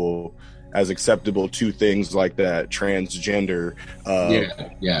acceptable to things like that, transgender,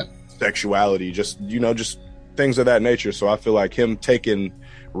 sexuality, just, you know, just things of that nature. So I feel like him taking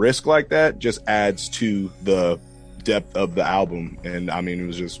risk like that just adds to the depth of the album. And I mean, it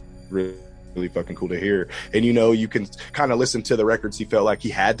was just really fucking cool to hear. And, you know, you can kind of listen to the records he felt like he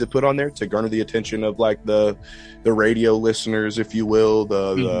had to put on there to garner the attention of like the radio listeners, if you will,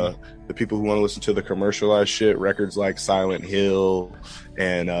 the people who want to listen to the commercialized shit, records like Silent Hill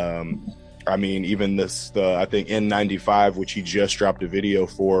and I mean, even I think N95, which he just dropped a video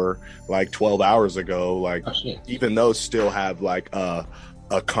for like 12 hours ago, like even those still have like a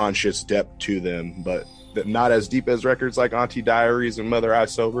conscious depth to them, but not as deep as records like Auntie Diaries and Mother I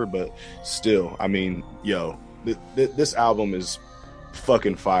Sober, but still, I mean, yo, this album is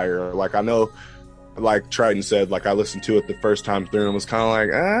fucking fire. Like, I know, like Triton said, like I listened to it the first time through and was kind of like,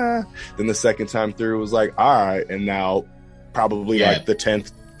 then the second time through was like, all right. And now probably like the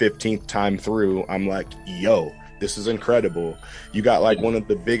 10th, 15th time through, I'm like, yo, this is incredible. You got like one of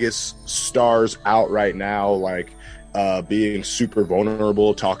the biggest stars out right now, like being super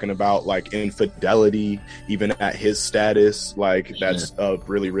vulnerable, talking about like infidelity, even at his status, like that's a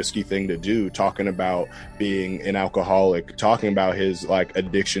really risky thing to do, talking about being an alcoholic, talking about his like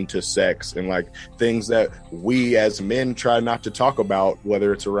addiction to sex and like things that we as men try not to talk about,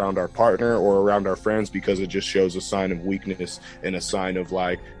 whether it's around our partner or around our friends, because it just shows a sign of weakness and a sign of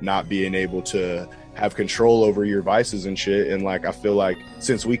like not being able to have control over your vices and shit. And like I feel like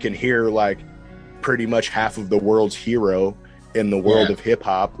since we can hear like pretty much half of the world's hero in the world of hip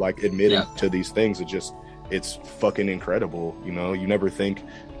hop like admitting to these things, it's fucking incredible. You know, you never think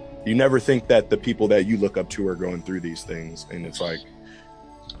that the people that you look up to are going through these things, and it's like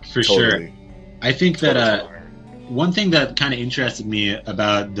for sure. I think that one thing that kind of interested me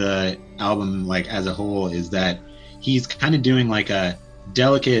about the album like as a whole is that he's kind of doing like a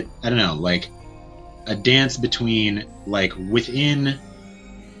delicate, I don't know, like a dance between like within,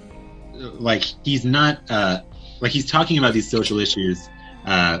 like he's not like he's talking about these social issues,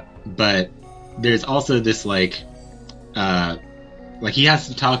 but there's also this like he has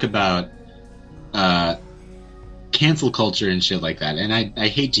to talk about cancel culture and shit like that. And I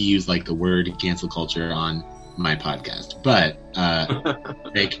hate to use like the word cancel culture on my podcast, but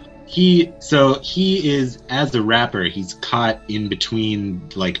like he is, as a rapper, he's caught in between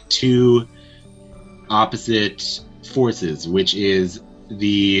like two opposite forces, which is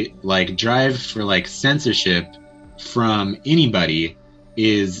the like drive for like censorship from anybody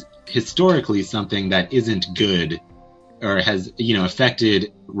is historically something that isn't good or has, you know,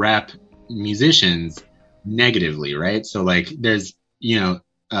 affected rap musicians negatively, right? So like there's, you know,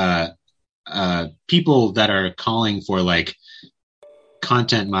 people that are calling for like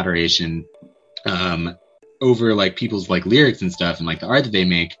content moderation over like people's like lyrics and stuff and like the art that they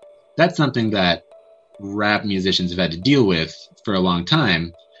make. That's something that rap musicians have had to deal with for a long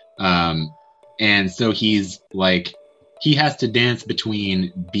time, and so he's like, he has to dance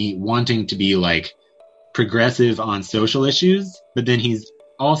between wanting to be like progressive on social issues, but then he's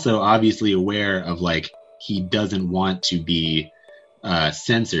also obviously aware of like he doesn't want to be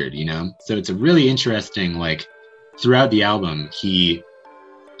censored, you know. So it's a really interesting, like throughout the album,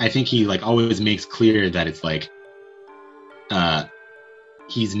 I think he like always makes clear that it's like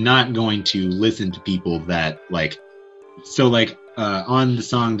he's not going to listen to people that like, so like on the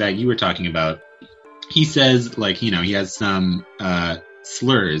song that you were talking about, he says like, you know, he has some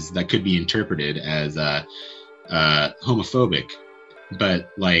slurs that could be interpreted as homophobic,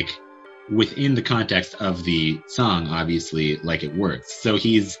 but like within the context of the song, obviously like it works. So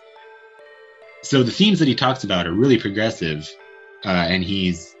the themes that he talks about are really progressive, and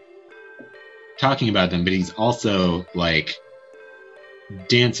he's talking about them, but he's also like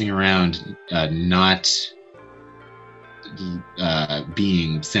dancing around not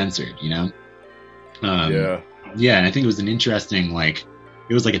being censored, you know. And I think it was an interesting, like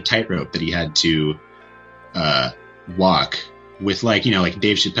it was like a tightrope that he had to walk with, like, you know, like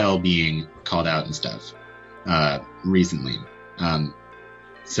Dave Chappelle being called out and stuff recently.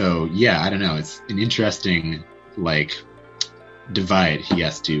 So yeah, I don't know, it's an interesting like divide he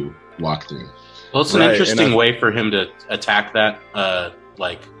has to walk through. Well, it's an interesting way for him to attack that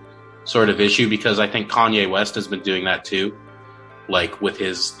like sort of issue, because I think Kanye West has been doing that too, like with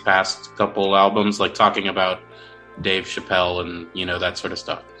his past couple albums, like talking about Dave Chappelle and, you know, that sort of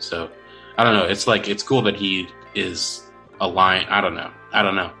stuff. So I don't know. It's like, it's cool that he is aligned. I don't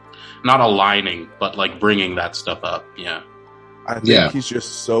know. Not aligning, but like bringing that stuff up. Yeah. I think he's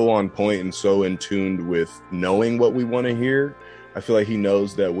just so on point and so in tune with knowing what we want to hear. I feel like he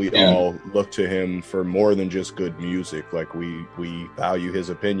knows that we all look to him for more than just good music. Like we value his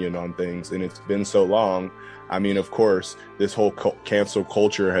opinion on things, and it's been so long. I mean, of course, this whole cancel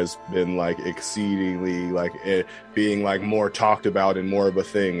culture has been like exceedingly like it being like more talked about and more of a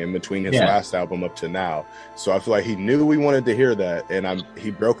thing in between his last album up to now. So I feel like he knew we wanted to hear that, and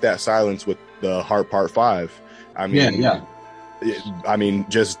he broke that silence with the Heart Part 5. I mean, I mean,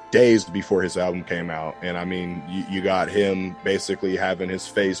 just days before his album came out. And I mean, you got him basically having his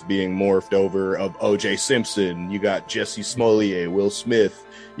face being morphed over of O.J. Simpson. You got Jesse Smollett, Will Smith.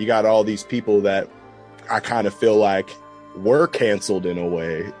 You got all these people that I kind of feel like were canceled in a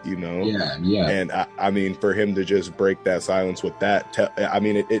way, you know? Yeah. And I mean, for him to just break that silence with that, I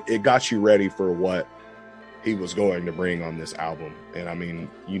mean, it got you ready for what he was going to bring on this album. And I mean,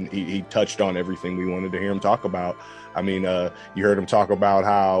 he touched on everything we wanted to hear him talk about. I mean, you heard him talk about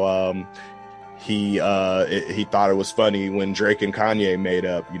how he thought it was funny when Drake and Kanye made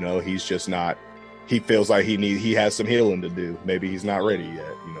up. You know, he's just not. He feels like he has some healing to do. Maybe he's not ready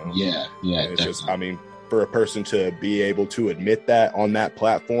yet. You know. Yeah. And it's just, I mean, for a person to be able to admit that on that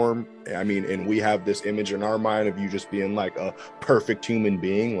platform, I mean, and we have this image in our mind of you just being like a perfect human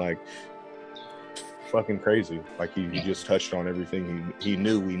being, like fucking crazy. Like he just touched on everything he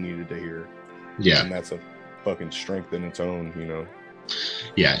knew we needed to hear. Yeah, and that's a fucking strength in its own, you know.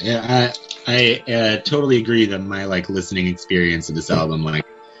 I totally agree that my like listening experience of this album, like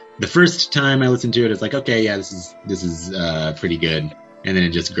the first time I listened to it, it's like, okay, yeah, this is pretty good, and then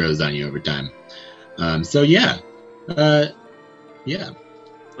it just grows on you over time. What's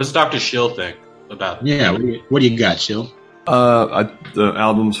Dr. Shill think about? Yeah, what do you got, Shill? The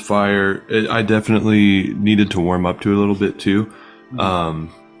album's fire. I definitely needed to warm up to it a little bit too.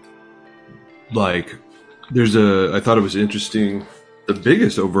 Like, I thought it was interesting. The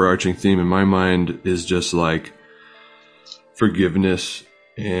biggest overarching theme in my mind is just like forgiveness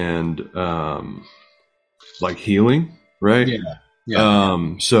and like healing, right? Yeah.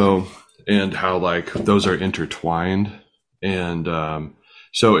 So, and how like those are intertwined, and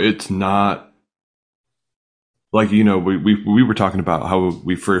so it's not like, you know, we were talking about how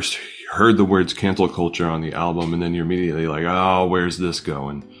we first heard the words cancel culture on the album, and then you're immediately like, oh, where's this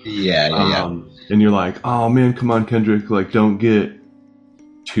going? Yeah. And you're like, oh man, come on, Kendrick, like don't get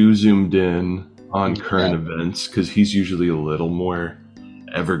too zoomed in on current events, because he's usually a little more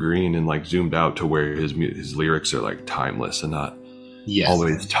evergreen and like zoomed out to where his lyrics are like timeless and not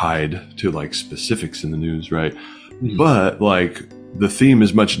always tied to like specifics in the news, right? Mm-hmm. But like the theme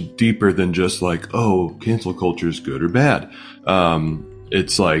is much deeper than just like, oh, cancel culture is good or bad.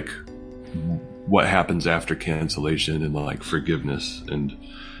 It's like what happens after cancellation and like forgiveness and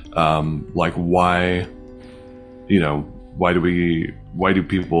like why do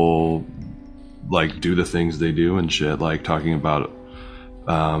people like do the things they do and shit, like talking about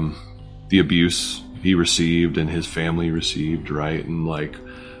the abuse he received and his family received, right? And like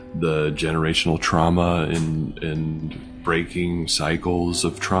the generational trauma and breaking cycles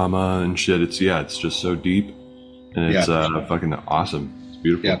of trauma and shit. It's just so deep, and it's fucking awesome. It's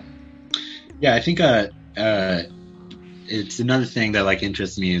beautiful. Yeah, I think it's another thing that like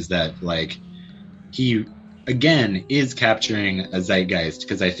interests me is that like he again is capturing a zeitgeist,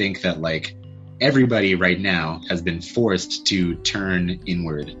 because I think that like everybody right now has been forced to turn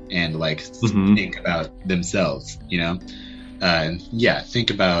inward and like think about themselves, you know? Think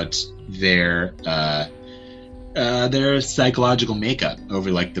about their psychological makeup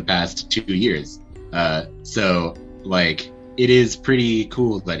over like the past 2 years. So like it is pretty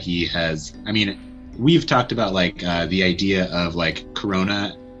cool that he has, I mean, we've talked about like the idea of like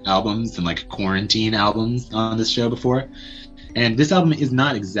Corona albums and like quarantine albums on this show before. And this album is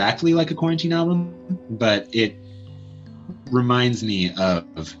not exactly like a quarantine album, but it reminds me of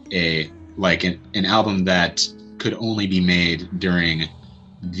an album that could only be made during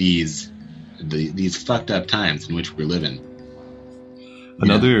these fucked up times in which we're living.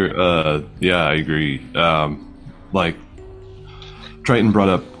 I agree. Like Triton brought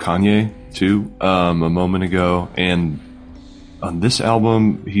up Kanye too a moment ago, and on this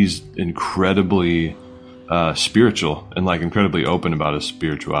album he's incredibly spiritual and like incredibly open about his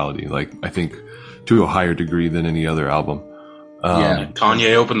spirituality, like I think to a higher degree than any other album.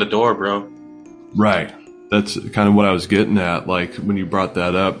 Kanye opened the door, bro. Right, that's kind of what I was getting at, like when you brought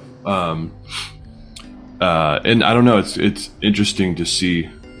that up. And I don't know, it's interesting to see,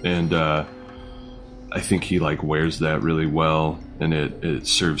 and I think he like wears that really well, and it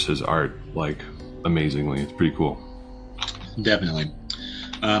serves his art like amazingly. It's pretty cool. Definitely.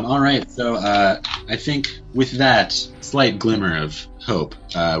 All right, so I think with that slight glimmer of hope,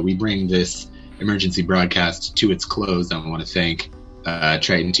 we bring this emergency broadcast to its close. I want to thank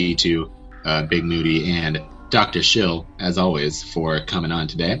Triton T2, Big Moody, and Dr. Schill, as always, for coming on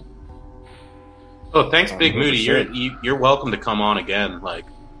today. Oh, thanks, Big Moody. You're welcome to come on again. Like,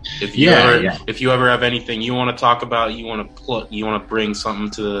 if you ever have anything you want to talk about, you want to bring something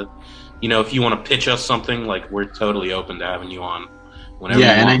to, if you want to pitch us something, like, we're totally open to having you on whenever.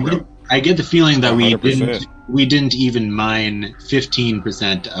 Yeah, you want, I get the feeling that 100%. we didn't even mine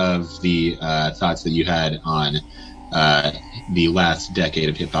 15% of the thoughts that you had on the last decade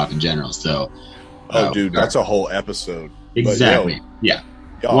of hip hop in general. So, dude, that's a whole episode. Exactly. But, yeah.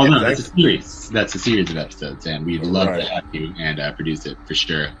 Well, no, that's a series. That's a series of episodes, and we'd love to have you and produce it for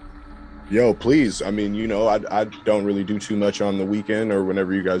sure. Yo, please. I mean, I don't really do too much on the weekend or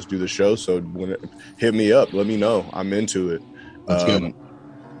whenever you guys do the show. So hit me up. Let me know. I'm into it.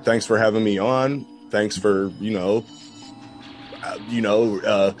 Thanks for having me on. Thanks for,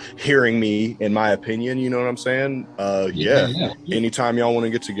 hearing me in my opinion. You know what I'm saying? Yeah. Anytime y'all want to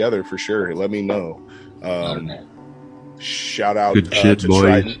get together, for sure, let me know. Shout out to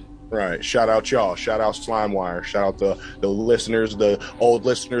Triton. Right. Shout out y'all. Shout out Slimewire. Shout out the listeners, the old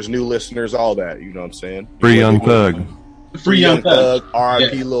listeners, new listeners, all that. You know what I'm saying? Free Young Thug. Free Young Thug.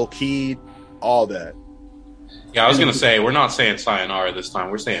 R.I.P. Lil Keed. All that. Yeah, I was going to say, we're not saying sayonara this time.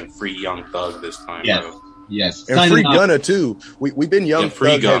 We're saying Free Young Thug this time. Yes. Bro. Yes. And Free Gunna, too. We've been Young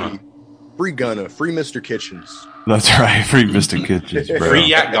Free Thug Gunna. heavy. Free Gunna. Free Mr. Kitchens. That's right. Free Mr. Kitchens, bro. Free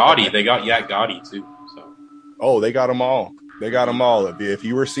Yak Gotti. They got Yak Gotti, too. So. Oh, they got them all. They got them all. If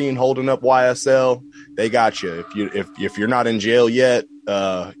you were seen holding up YSL, they got you. If you're not in jail yet,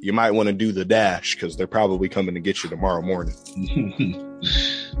 you might want to do the dash because they're probably coming to get you tomorrow morning.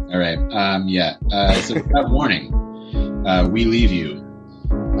 All right. So without warning, we leave you.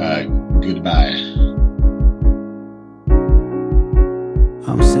 Goodbye.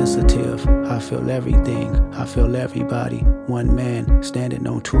 I'm sensitive, I feel everything, I feel everybody. One man standing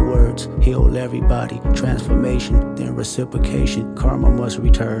on two words, heal everybody. Transformation, then reciprocation, karma must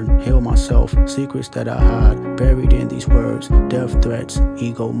return. Heal myself, secrets that I hide, buried in these words. Death threats,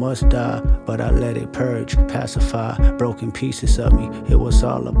 ego must die, but I let it purge, pacify. Broken pieces of me, it was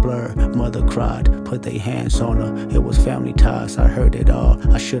all a blur. Mother cried, put their hands on her, it was family ties, I heard it all.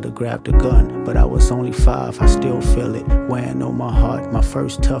 I should've grabbed a gun, but I was only 5, I still feel it, weighing on my heart. My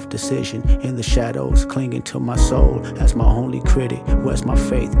first tough decision, in the shadows, clinging to my soul as my only critic. Where's my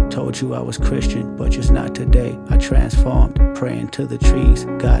faith? Told you I was Christian, but just not today. I transformed, praying to the trees.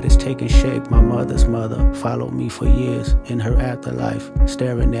 God is taking shape. My mother's mother followed me for years in her afterlife,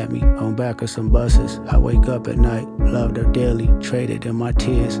 staring at me on back of some buses. I wake up at night, loved her dearly, traded in my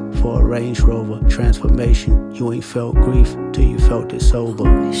tears for a Range Rover. Transformation, you ain't felt grief till you felt it sober.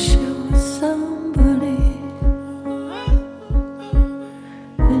 I wish it was somebody,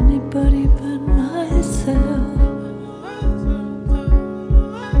 anybody but myself.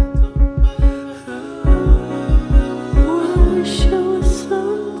 I wish it was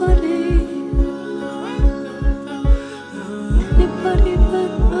somebody, anybody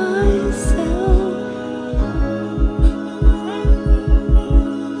but myself.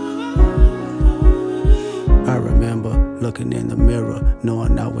 I remember looking in the mirror,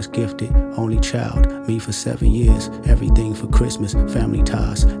 knowing I was gifted, only child, me for 7 years, everything for Christmas, family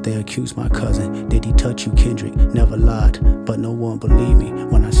ties. They accused my cousin, did he touch you, Kendrick? Never lied, but no one believed me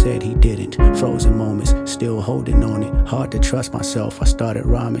when I said he didn't. Frozen moments, still holding on it, hard to trust myself. I started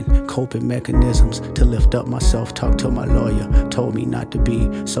rhyming, coping mechanisms to lift up myself. Talked to my lawyer, told me not to be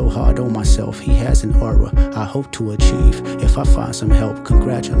so hard on myself. He has an aura I hope to achieve. If I find some help,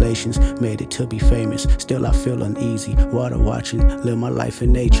 congratulations, made it to be famous. Still I feel uneasy, water watching, live my life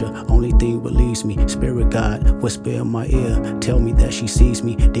in nature. Only thing relieves me, spirit guide, whisper in my ear, tell me that she sees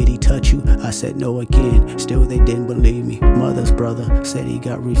me. Did he touch you? I said no again, still they didn't believe me. Mother's brother said he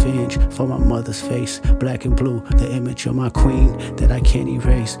got revenge for my mother's face, black and blue, the image of my queen that I can't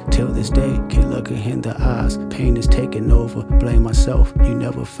erase. Till this day, can't look her in the eyes, pain is taking over, blame myself. You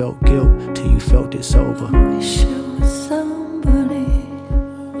never felt guilt till you felt it sober. I wish it was somebody,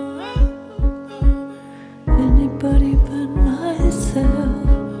 anybody but myself.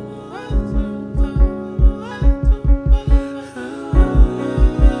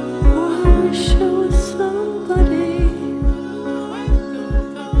 I wish it was somebody,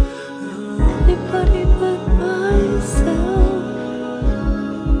 anybody but myself.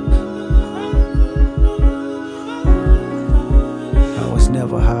 I was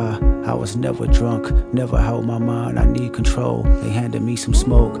never high, I was never drunk, never held my mind, I need control. They handed me some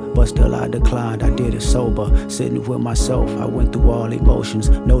smoke, but still I declined. I did it sober, sitting with myself. I went through all emotions,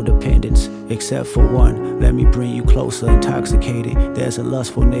 no dependence, except for one. Let me bring you closer, intoxicated. There's a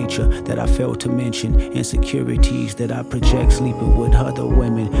lustful nature that I failed to mention, insecurities that I project, sleeping with other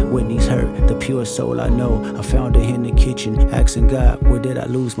women. Whitney's hurt, the pure soul I know. I found her in the kitchen, asking God, where did I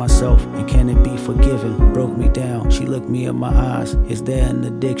lose myself? And can it be forgiven? Broke me down, she looked me in my eyes. Is there an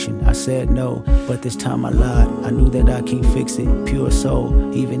addiction? I said no, but this time I lied. I knew that I can't fix it. Pure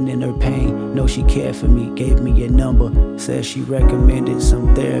soul, even in her pain. Know she cared for me, gave me a number. Said she recommended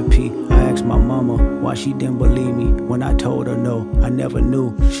some therapy. I asked my mama why she didn't believe me when I told her no. I never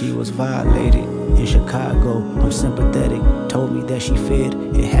knew she was violated. In Chicago, I'm sympathetic. Told me that she feared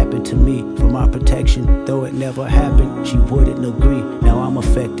it happened to me for my protection. Though it never happened, she wouldn't agree. Now I'm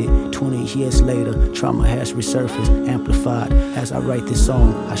affected. 20 years later, trauma has resurfaced, amplified. As I write this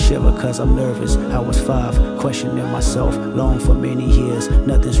song, I shiver cause I'm nervous. I was 5, questioning myself, long for many years.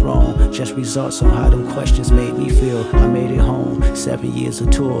 Nothing's wrong, just results on how them questions made me feel. I made it home, 7 years of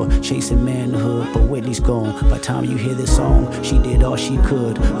tour, chasing manhood, but Whitney's gone. By the time you hear this song, she did all she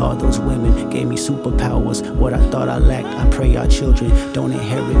could. All those women gave me superpowers. What I thought I lacked, I pray our children don't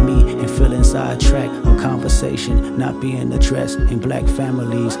inherit me and feeling sidetracked. A conversation not being addressed in black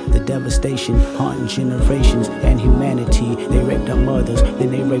families. The devastation haunting generations and humanity. They raped our mothers,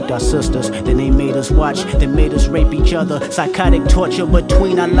 then they raped our sisters, then they made us watch, then made us rape each other. Psychotic torture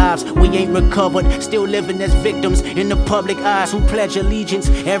between our lives. We ain't recovered, still living as victims in the public eyes who pledge allegiance.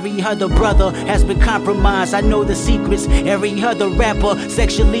 Every other brother has been compromised. I know the secrets. Every other rapper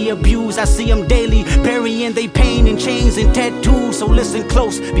sexually abused. I see them daily, burying their pain in chains and tattoos. So listen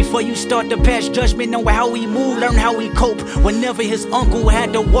close before you start to pass judgment on how we move. Learn how we cope. Whenever his uncle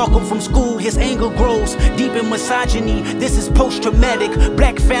had to walk him from school, his anger grows deep in misogyny. This is post-traumatic.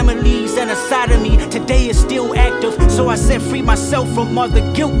 Black families and a side of me today is still active. So I set free myself from all the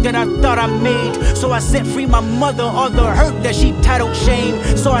guilt that I thought I made. So I set free my mother, all the hurt that she titled shame.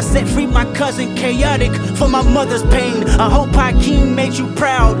 So I set free my cousin Chaotic for my mother's pain. I hope Hakeem made you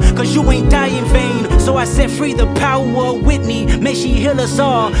proud, cause you ain't die in vain. So I set free the power of Whitney, may she heal us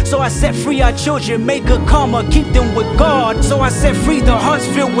all. So I set free our children, make good karma, keep them with God. So I set free the hearts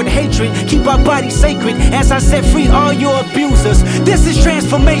filled with hatred, keep our bodies sacred. As I set free all your abusers, this is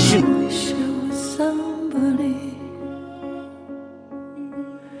transformation. Wish I was somebody,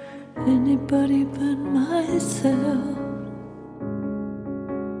 anybody but myself.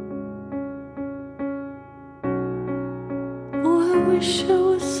 Oh, I wish I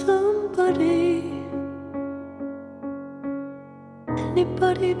was somebody,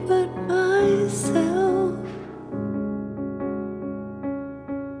 anybody but myself.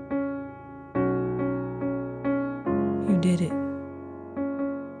 You did it.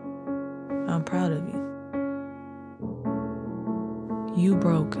 I'm proud of you. You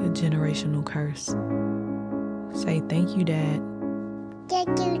broke a generational curse. Say thank you, Dad.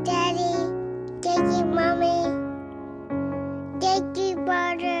 Thank you, Daddy. Thank you, Mommy. Thank you,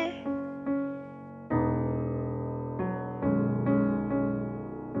 brother.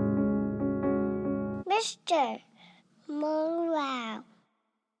 Mr. Monroe.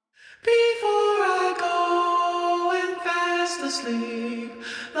 Before I go and fast asleep,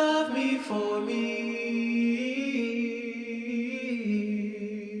 love me for me.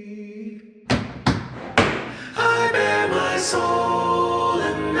 I bear my soul.